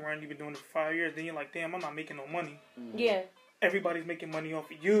long run, you've been doing it for 5 years, then you're like, damn, I'm not making no money. Yeah. Everybody's making money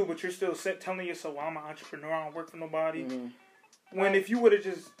off of you, but you're still telling yourself, well, I'm an entrepreneur, I don't work for nobody. When if you would have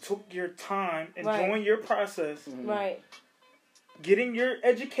just took your time, enjoying your process, getting your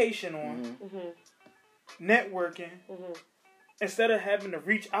education on, networking, instead of having to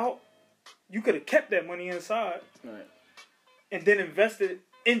reach out, you could have kept that money inside and then invested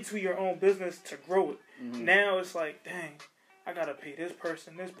into your own business to grow it. Now it's like, dang, I got to pay this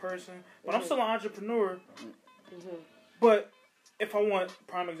person, but I'm still an entrepreneur. But if I want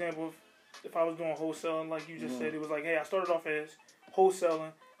prime example, if I was doing wholesaling, like you just said, it was like, hey, I started off as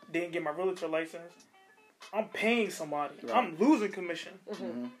wholesaling, didn't get my realtor license. I'm paying somebody. Right. I'm losing commission.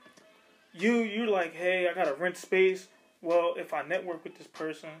 You're like, hey, I gotta rent space. Well, if I network with this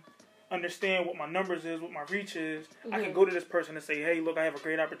person, understand what my numbers is, what my reach is, I can go to this person and say, hey, look, I have a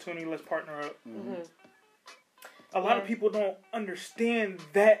great opportunity. Let's partner up. A lot of people don't understand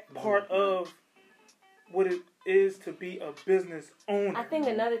that part of what it is to be a business owner. I think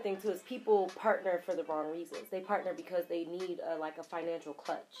another thing too is people partner for the wrong reasons. They partner because they need a financial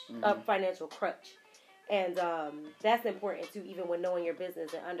crutch, and that's important too. Even when knowing your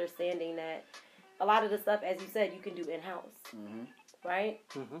business and understanding that a lot of the stuff, as you said, you can do in house, right?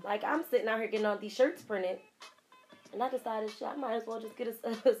 Like I'm sitting out here getting all these shirts printed, and I decided, shit, I might as well just get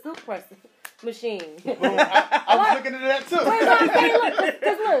a silk press machine. I was looking into that too. Wait, no, I'm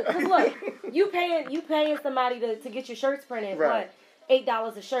saying, cause look, you paying somebody to get your shirts printed, what,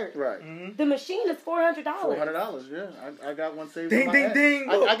 $8 a shirt. Right. The machine is $400. $400, yeah. I got one saved. Ding, ding.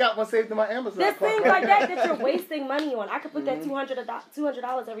 I got one saved in my Amazon. There's things like that you're wasting money on. I could put that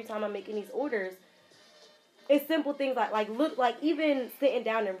 $200 every time I'm making these orders. It's simple things like even sitting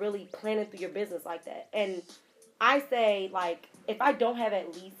down and really planning through your business like that. And I say, like, if I don't have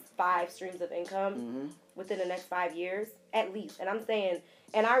at least 5 streams of income within the next 5 years, at least. And I'm saying,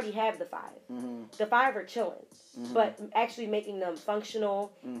 and I already have the 5. The 5 are chilling. But actually making them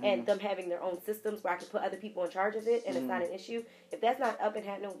functional and them having their own systems where I can put other people in charge of it and it's not an issue. If that's not up and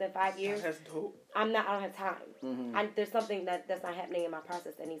happening within 5 years, that's dope. I don't have time. There's something that's not happening in my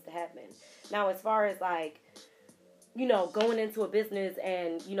process that needs to happen. Now, as far as like, you know, going into a business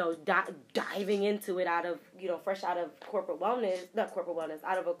and, you know, diving into it out of, you know, fresh out of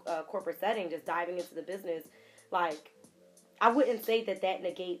out of a corporate setting, just diving into the business, like, I wouldn't say that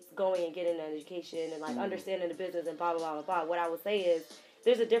negates going and getting an education and, like, understanding the business and blah, blah, blah, blah, blah. What I would say is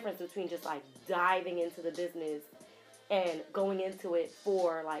there's a difference between just, like, diving into the business and going into it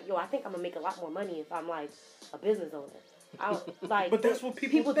for, like, yo, I think I'm going to make a lot more money if I'm, like, a business owner. But that's what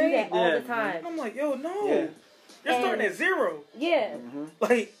people do that all the time. I'm like, yo, no. Yeah. You're starting at zero. Yeah.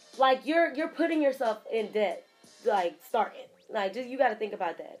 Like you're putting yourself in debt. Like starting. Like just you got to think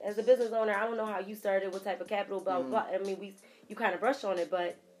about that. As a business owner, I don't know how you started, what type of capital, blah blah blah. I mean, you kind of brushed on it,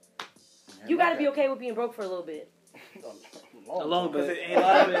 but you got to be okay with being broke for a little bit. A little bit. It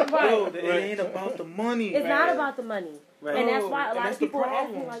ain't about the money. It's not about the money, and that's why a lot of people are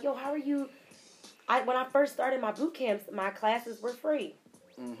asking like, yo, how are you? When I first started my boot camps, my classes were free.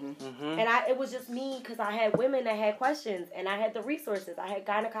 And it was just me because I had women that had questions and I had the resources. I had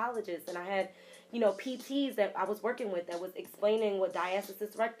gynecologists and I had, you know, PTs that I was working with that was explaining what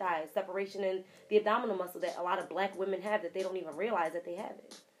diastasis recti is, separation in the abdominal muscle that a lot of black women have that they don't even realize that they have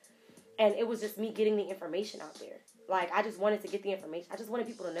it. And it was just me getting the information out there. Like, I just wanted to get the information. I just wanted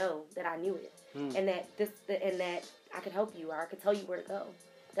people to know that I knew it and that that I could help you or I could tell you where to go.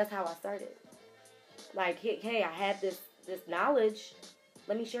 That's how I started. Like, hey, I had this knowledge.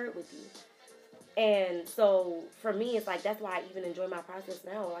 Let me share it with you. And so for me, it's like that's why I even enjoy my process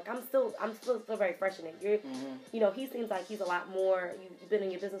now. Like I'm still very fresh in it. You know, he seems like he's a lot more. You've been in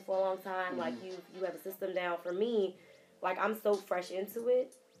your business for a long time. Like you have a system down. For me, like I'm so fresh into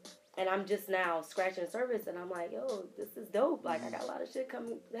it, and I'm just now scratching the surface. And I'm like, yo, this is dope. Like I got a lot of shit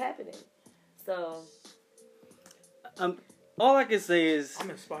happening. So, all I can say is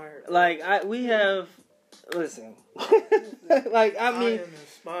I'm inspired. Like we have. Listen, like I mean, I am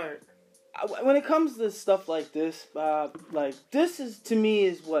inspired. When it comes to stuff like this, Bob, like this is to me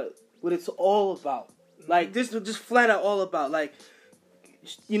is what it's all about. Like this is just flat out all about. Like,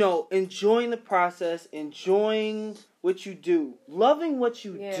 you know, enjoying the process, enjoying what you do, loving what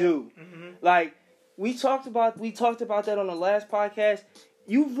you do. Like we talked about that on the last podcast.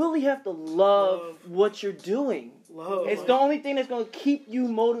 You really have to love what you're doing. It's the only thing that's going to keep you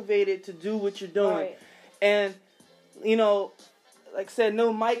motivated to do what you're doing. Right. And, you know, like I said,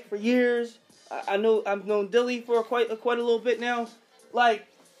 know Mike for years. I've known Dilly for quite a little bit now. Like,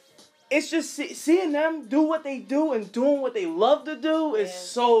 it's just seeing them do what they do and doing what they love to do is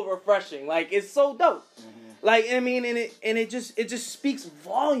so refreshing. Like, it's so dope. Like, I mean, and it just speaks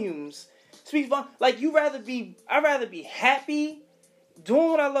volumes. Like, I'd rather be happy, doing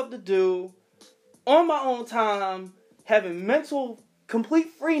what I love to do, on my own time, having mental complete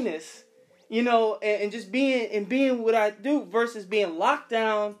freeness. You know, and just being what I do versus being locked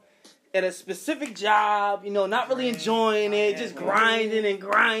down at a specific job, you know, not really enjoying it, just grinding,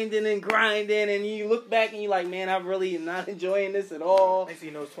 and you look back and you're like, man, I really am not enjoying this at all. Next thing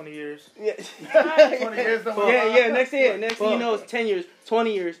you know, it's 20 years. Yeah. 20 years. Next thing you know, it's 10 years,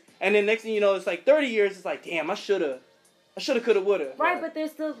 20 years, and then next thing you know, it's like 30 years. It's like, damn, I should have I shoulda, coulda, woulda. Right, but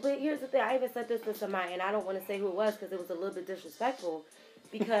there's still. But here's the thing. I even said this to somebody, and I don't want to say who it was because it was a little bit disrespectful,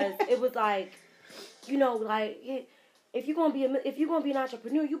 because it was like, you know, like if you're gonna be an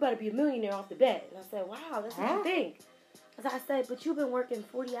entrepreneur, you better be a millionaire off the bat. And I said, wow, that's what you think. Because I said, but you've been working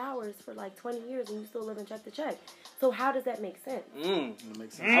 40 hours for like 20 years and you still living check to check. So how does that make sense? It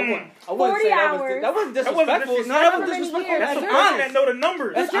makes sense. I wouldn't say that wasn't disrespectful. No, that wasn't disrespectful. That's That's some honest. that know the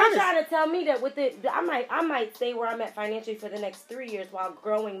numbers. But you're trying to tell me that with it, I might stay where I'm at financially for the next 3 years while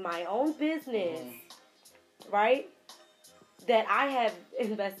growing my own business, right? That I have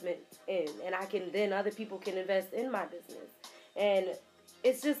investments in, and then other people can invest in my business, and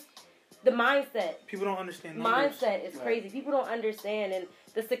it's just the mindset. People don't understand numbers. Mindset is crazy. People don't understand, and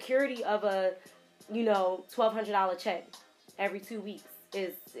the security of a, $1,200 check every 2 weeks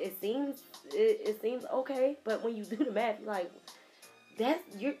it seems okay, but when you do the math, you're like,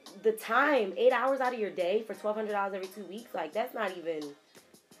 the time 8 hours out of your day for $1,200 every 2 weeks, like that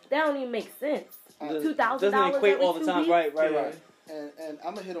don't even make sense. $2,000 doesn't equate every all the 2 time, weeks? right. And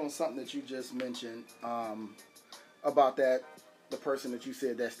I'm gonna hit on something that you just mentioned about the person that you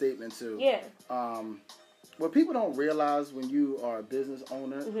said that statement to. Yeah. What people don't realize when you are a business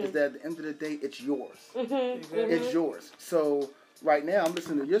owner is that at the end of the day, it's yours. It's yours. So right now, I'm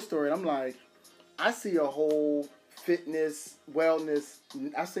listening to your story, and I'm like, I see a whole fitness, wellness.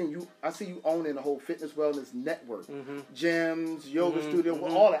 I see you owning a whole fitness, wellness network, gyms, yoga studio,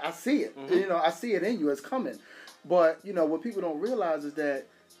 all that. I see it. I see it in you. It's coming. But what people don't realize is that,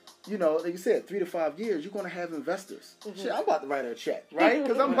 like you said, 3 to 5 years, you're going to have investors. Shit, I'm about to write her a check, right?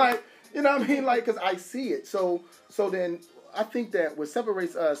 Because I'm like, what I mean? Like, because I see it. So then I think that what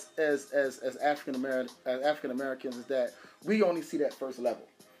separates us as African Americans is that we only see that first level.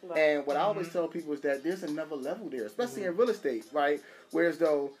 Right. And what I always tell people is that there's another level there, especially in real estate, right? Whereas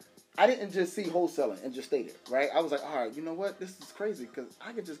though I didn't just see wholesaling and just stay there, right? I was like, all right, you know what? This is crazy because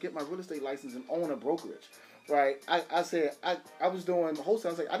I could just get my real estate license and own a brokerage. Right, I said I was doing wholesale.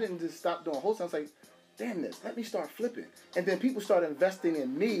 I was like, I didn't just stop doing wholesale. I was like, damn this, let me start flipping. And then people started investing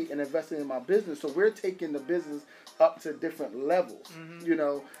in me and investing in my business. So we're taking the business up to different levels,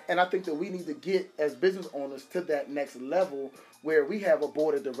 And I think that we need to get as business owners to that next level where we have a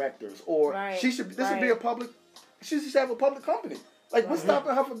board of directors, or she should have a public company. Like, what's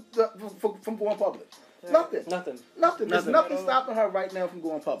stopping her from going public? Nothing. There's nothing stopping her right now from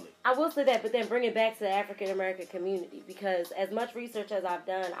going public. I will say that, but then bring it back to the African American community, because as much research as I've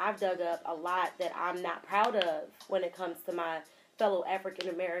done, I've dug up a lot that I'm not proud of when it comes to my fellow African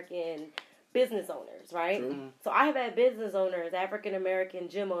American business owners, right? True. So I have had business owners, African American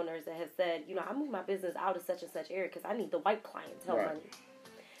gym owners, that have said, I moved my business out of such and such area because I need the white clientele money.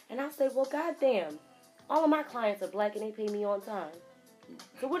 And I say, well, goddamn, all of my clients are black and they pay me on time.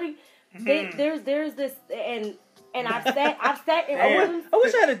 So what do you... There's this, and I've sat in rooms. I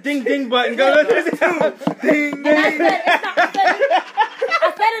wish I had a ding ding button going. Ding ding. And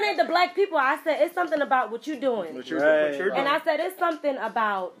I said it ain't the black people. I said it's something about what you're doing. What you're doing. And I said it's something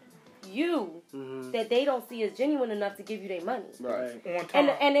about you that they don't see as genuine enough to give you their money. Right. On time.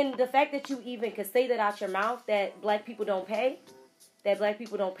 And then the fact that you even could say that out your mouth, that black people don't pay. That black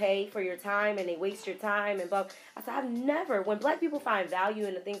people don't pay for your time and they waste your time and blah. I said, I've never, when black people find value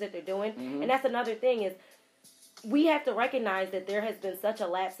in the things that they're doing, and that's another thing, is we have to recognize that there has been such a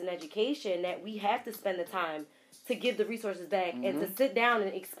lapse in education that we have to spend the time to give the resources back and to sit down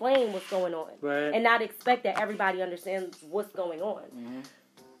and explain what's going on. Right. And not expect that everybody understands what's going on.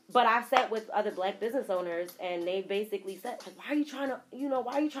 But I've sat with other black business owners and they basically said, why are you trying to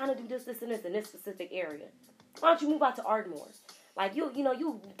do this, and this in this specific area? Why don't you move out to Ardmore? Like, you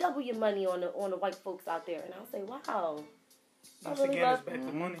double your money on the white folks out there. And I'll say, wow. Once again, it's back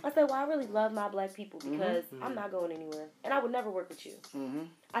to money. I said, well, I really love my black people because I'm not going anywhere. And I would never work with you.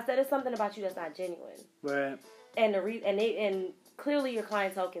 I said, there's something about you that's not genuine. Right. And clearly your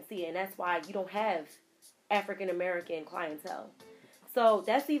clientele can see it. And that's why you don't have African-American clientele. So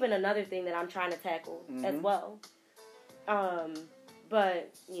that's even another thing that I'm trying to tackle as well. But,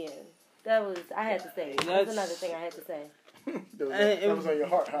 yeah. I had to say. That's another thing I had to say. That was on your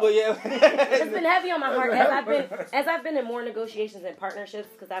heart, huh? Well, yeah. It's been heavy on my heart as I've been in more negotiations and partnerships,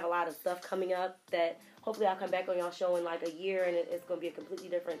 because I have a lot of stuff coming up that hopefully I'll come back on y'all show in like a year and it's going to be a completely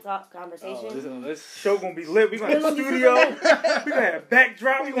different conversation. This show going to be lit. We're going to have a studio. We're going to have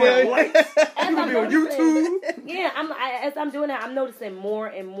backdrop. We're going to have lights. We're going to be on YouTube. Yeah, as I'm doing that, I'm noticing more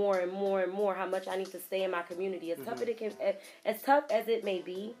and more and more and more how much I need to stay in my community. As tough as it may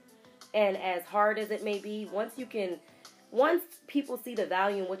be and as hard as it may be, once people see the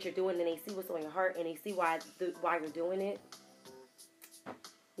value in what you're doing and they see what's on your heart and they see why you're doing it,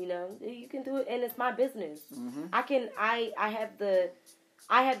 You know, you can do it, and it's my business. Mm-hmm.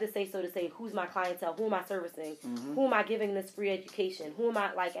 I have the say so to say who's my clientele, who am I servicing, Mm-hmm. who am I giving this free education, who am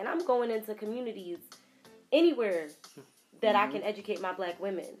I like, and I'm going into communities anywhere that I can educate my black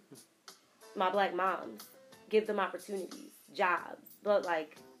women, my black moms, give them opportunities, jobs, but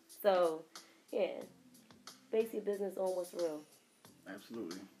like, so yeah, base your business on what's real.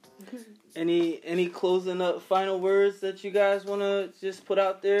 Absolutely. Any closing up final words that you guys want to just put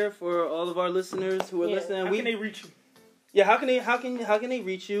out there for all of our listeners who are listening? How can they reach you? Yeah, how can they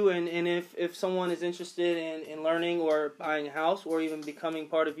reach you? And if someone is interested in learning or buying a house or even becoming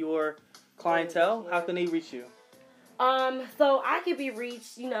part of your clientele, how can they reach you? So I could be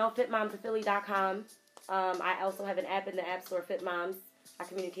reached, fitmomsofphilly.com. I also have an app in the App Store, Fit Moms. I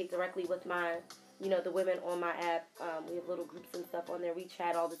communicate directly with my, the women on my app. We have little groups and stuff on there. We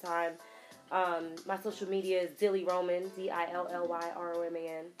chat all the time. My social media is Dilly Roman,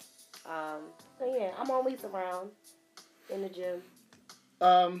 DILLYROMAN. So yeah, I'm always around in the gym.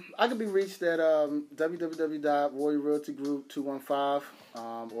 I can be reached at www.Roy Realty Group 215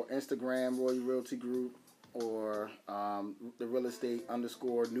 or Instagram Roy Realty Group or the real estate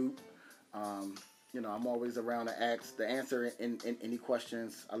 _Noop. I'm always around to answer in any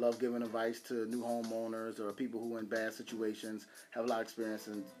questions. I love giving advice to new homeowners or people who are in bad situations, have a lot of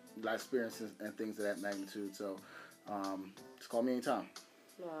experiences and things of that magnitude. So just call me anytime.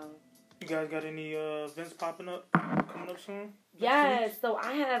 Wow. You guys got any events coming up soon? Yes, so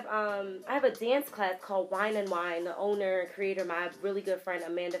I have a dance class called Wine and Wine. The owner and creator, my really good friend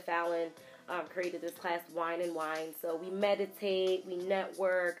Amanda Fallon, created this class, Wine and Wine. So we meditate, we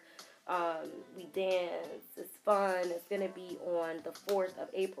network, we dance. It's fun. It's going to be on the 4th of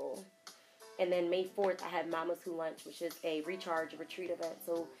April. And then May 4th, I have Mamas Who Lunch, which is a recharge retreat event.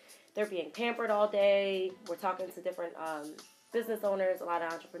 So they're being pampered all day. We're talking to different business owners. A lot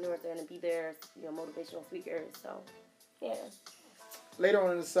of entrepreneurs are going to be there, motivational speakers. So, yeah. Later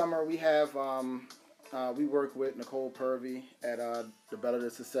on in the summer, we have we work with Nicole Purvey at the Better to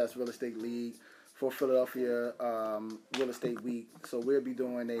Success Real Estate League for Philadelphia Real Estate Week. So we'll be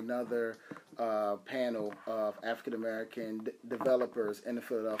doing another panel of African American developers in the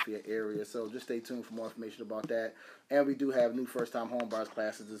Philadelphia area. So just stay tuned for more information about that. And we do have new first-time homebuyers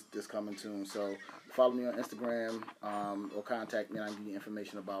classes this coming soon. So follow me on Instagram or contact me, and I can give you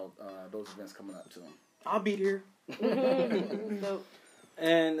information about those events coming up soon. I'll be here.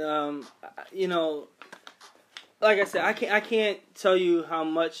 And like I said, I can't tell you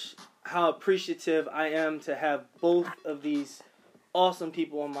how appreciative I am to have both of these awesome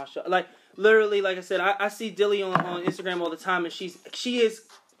people on my show. Like literally, like I said, I see Dilly on Instagram all the time, and she is.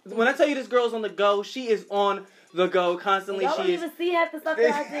 When I tell you this girl's on the go, she is on the go constantly. Y'all don't even see half the stuff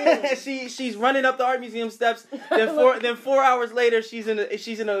that I do. She's running up the art museum steps. Then 4 hours later, she's in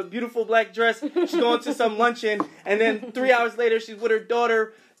a beautiful black dress. She's going to some luncheon, and then 3 hours later, she's with her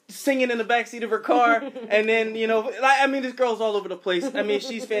daughter singing in the backseat of her car. And then this girl's all over the place. I mean,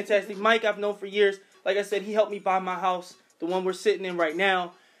 she's fantastic. Mike, I've known for years. Like I said, he helped me buy my house, the one we're sitting in right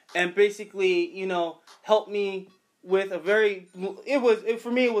now, and basically, helped me with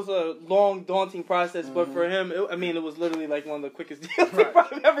for me it was a long, daunting process, but for him, it was literally like one of the quickest deals he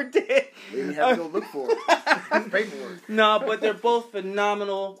probably ever did. We didn't have to go look for it. Pay for it. No, but they're both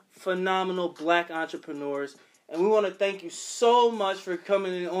phenomenal black entrepreneurs, and we want to thank you so much for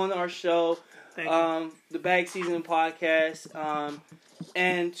coming in on our show, the Bag Season Podcast,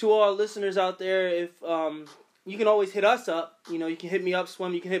 and to all our listeners out there, if you can always hit us up, you can hit me up,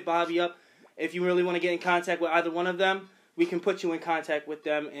 Swim, you can hit Bobby up. If you really want to get in contact with either one of them, we can put you in contact with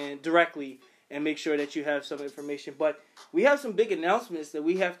them and directly and make sure that you have some information. But we have some big announcements that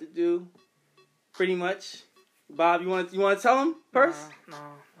we have to do, pretty much. Bob, you want to tell them first? No.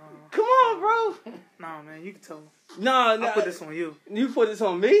 Come on, bro. Nah, man, you can tell them. No. I'll put this on you. You put this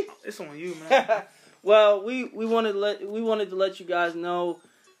on me? It's on you, man. Well, we wanted to let you guys know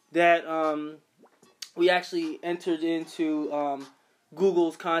that we actually entered into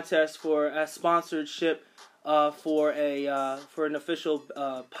Google's contest for a sponsorship for an official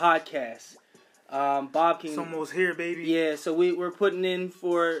podcast. Bob King. It's almost here, baby. Yeah, so we're putting in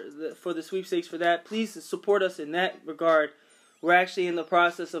for the sweepstakes for that. Please support us in that regard. We're actually in the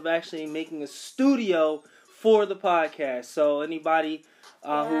process of actually making a studio for the podcast. So anybody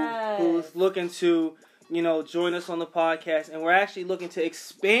who's looking to join us on the podcast, and we're actually looking to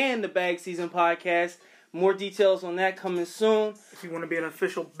expand the Bag Season Podcast. More details on that coming soon. If you want to be an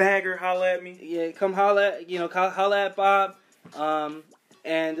official bagger, holla at me. Yeah, come holla at Bob. Like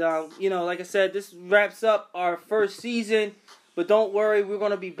I said, this wraps up our first season. But don't worry, we're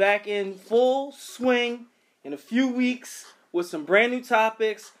going to be back in full swing in a few weeks with some brand new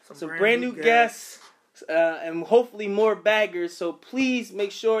topics, some brand new guests, and hopefully more baggers. So please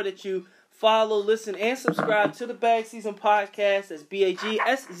make sure that you follow, listen, and subscribe to the Bag Season Podcast. That's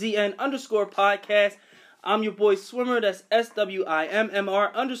BAGSZN_podcast. I'm your boy Swimmer. That's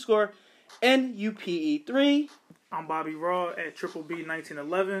SWIMMR_NUPE3. I'm Bobby Raw at Triple B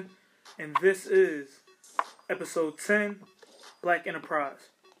 1911, and this is episode 10, Black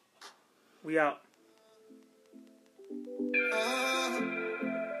Enterprise. We out.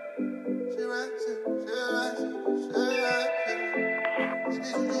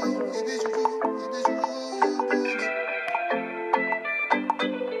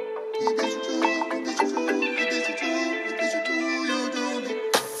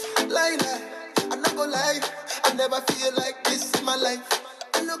 I never feel like this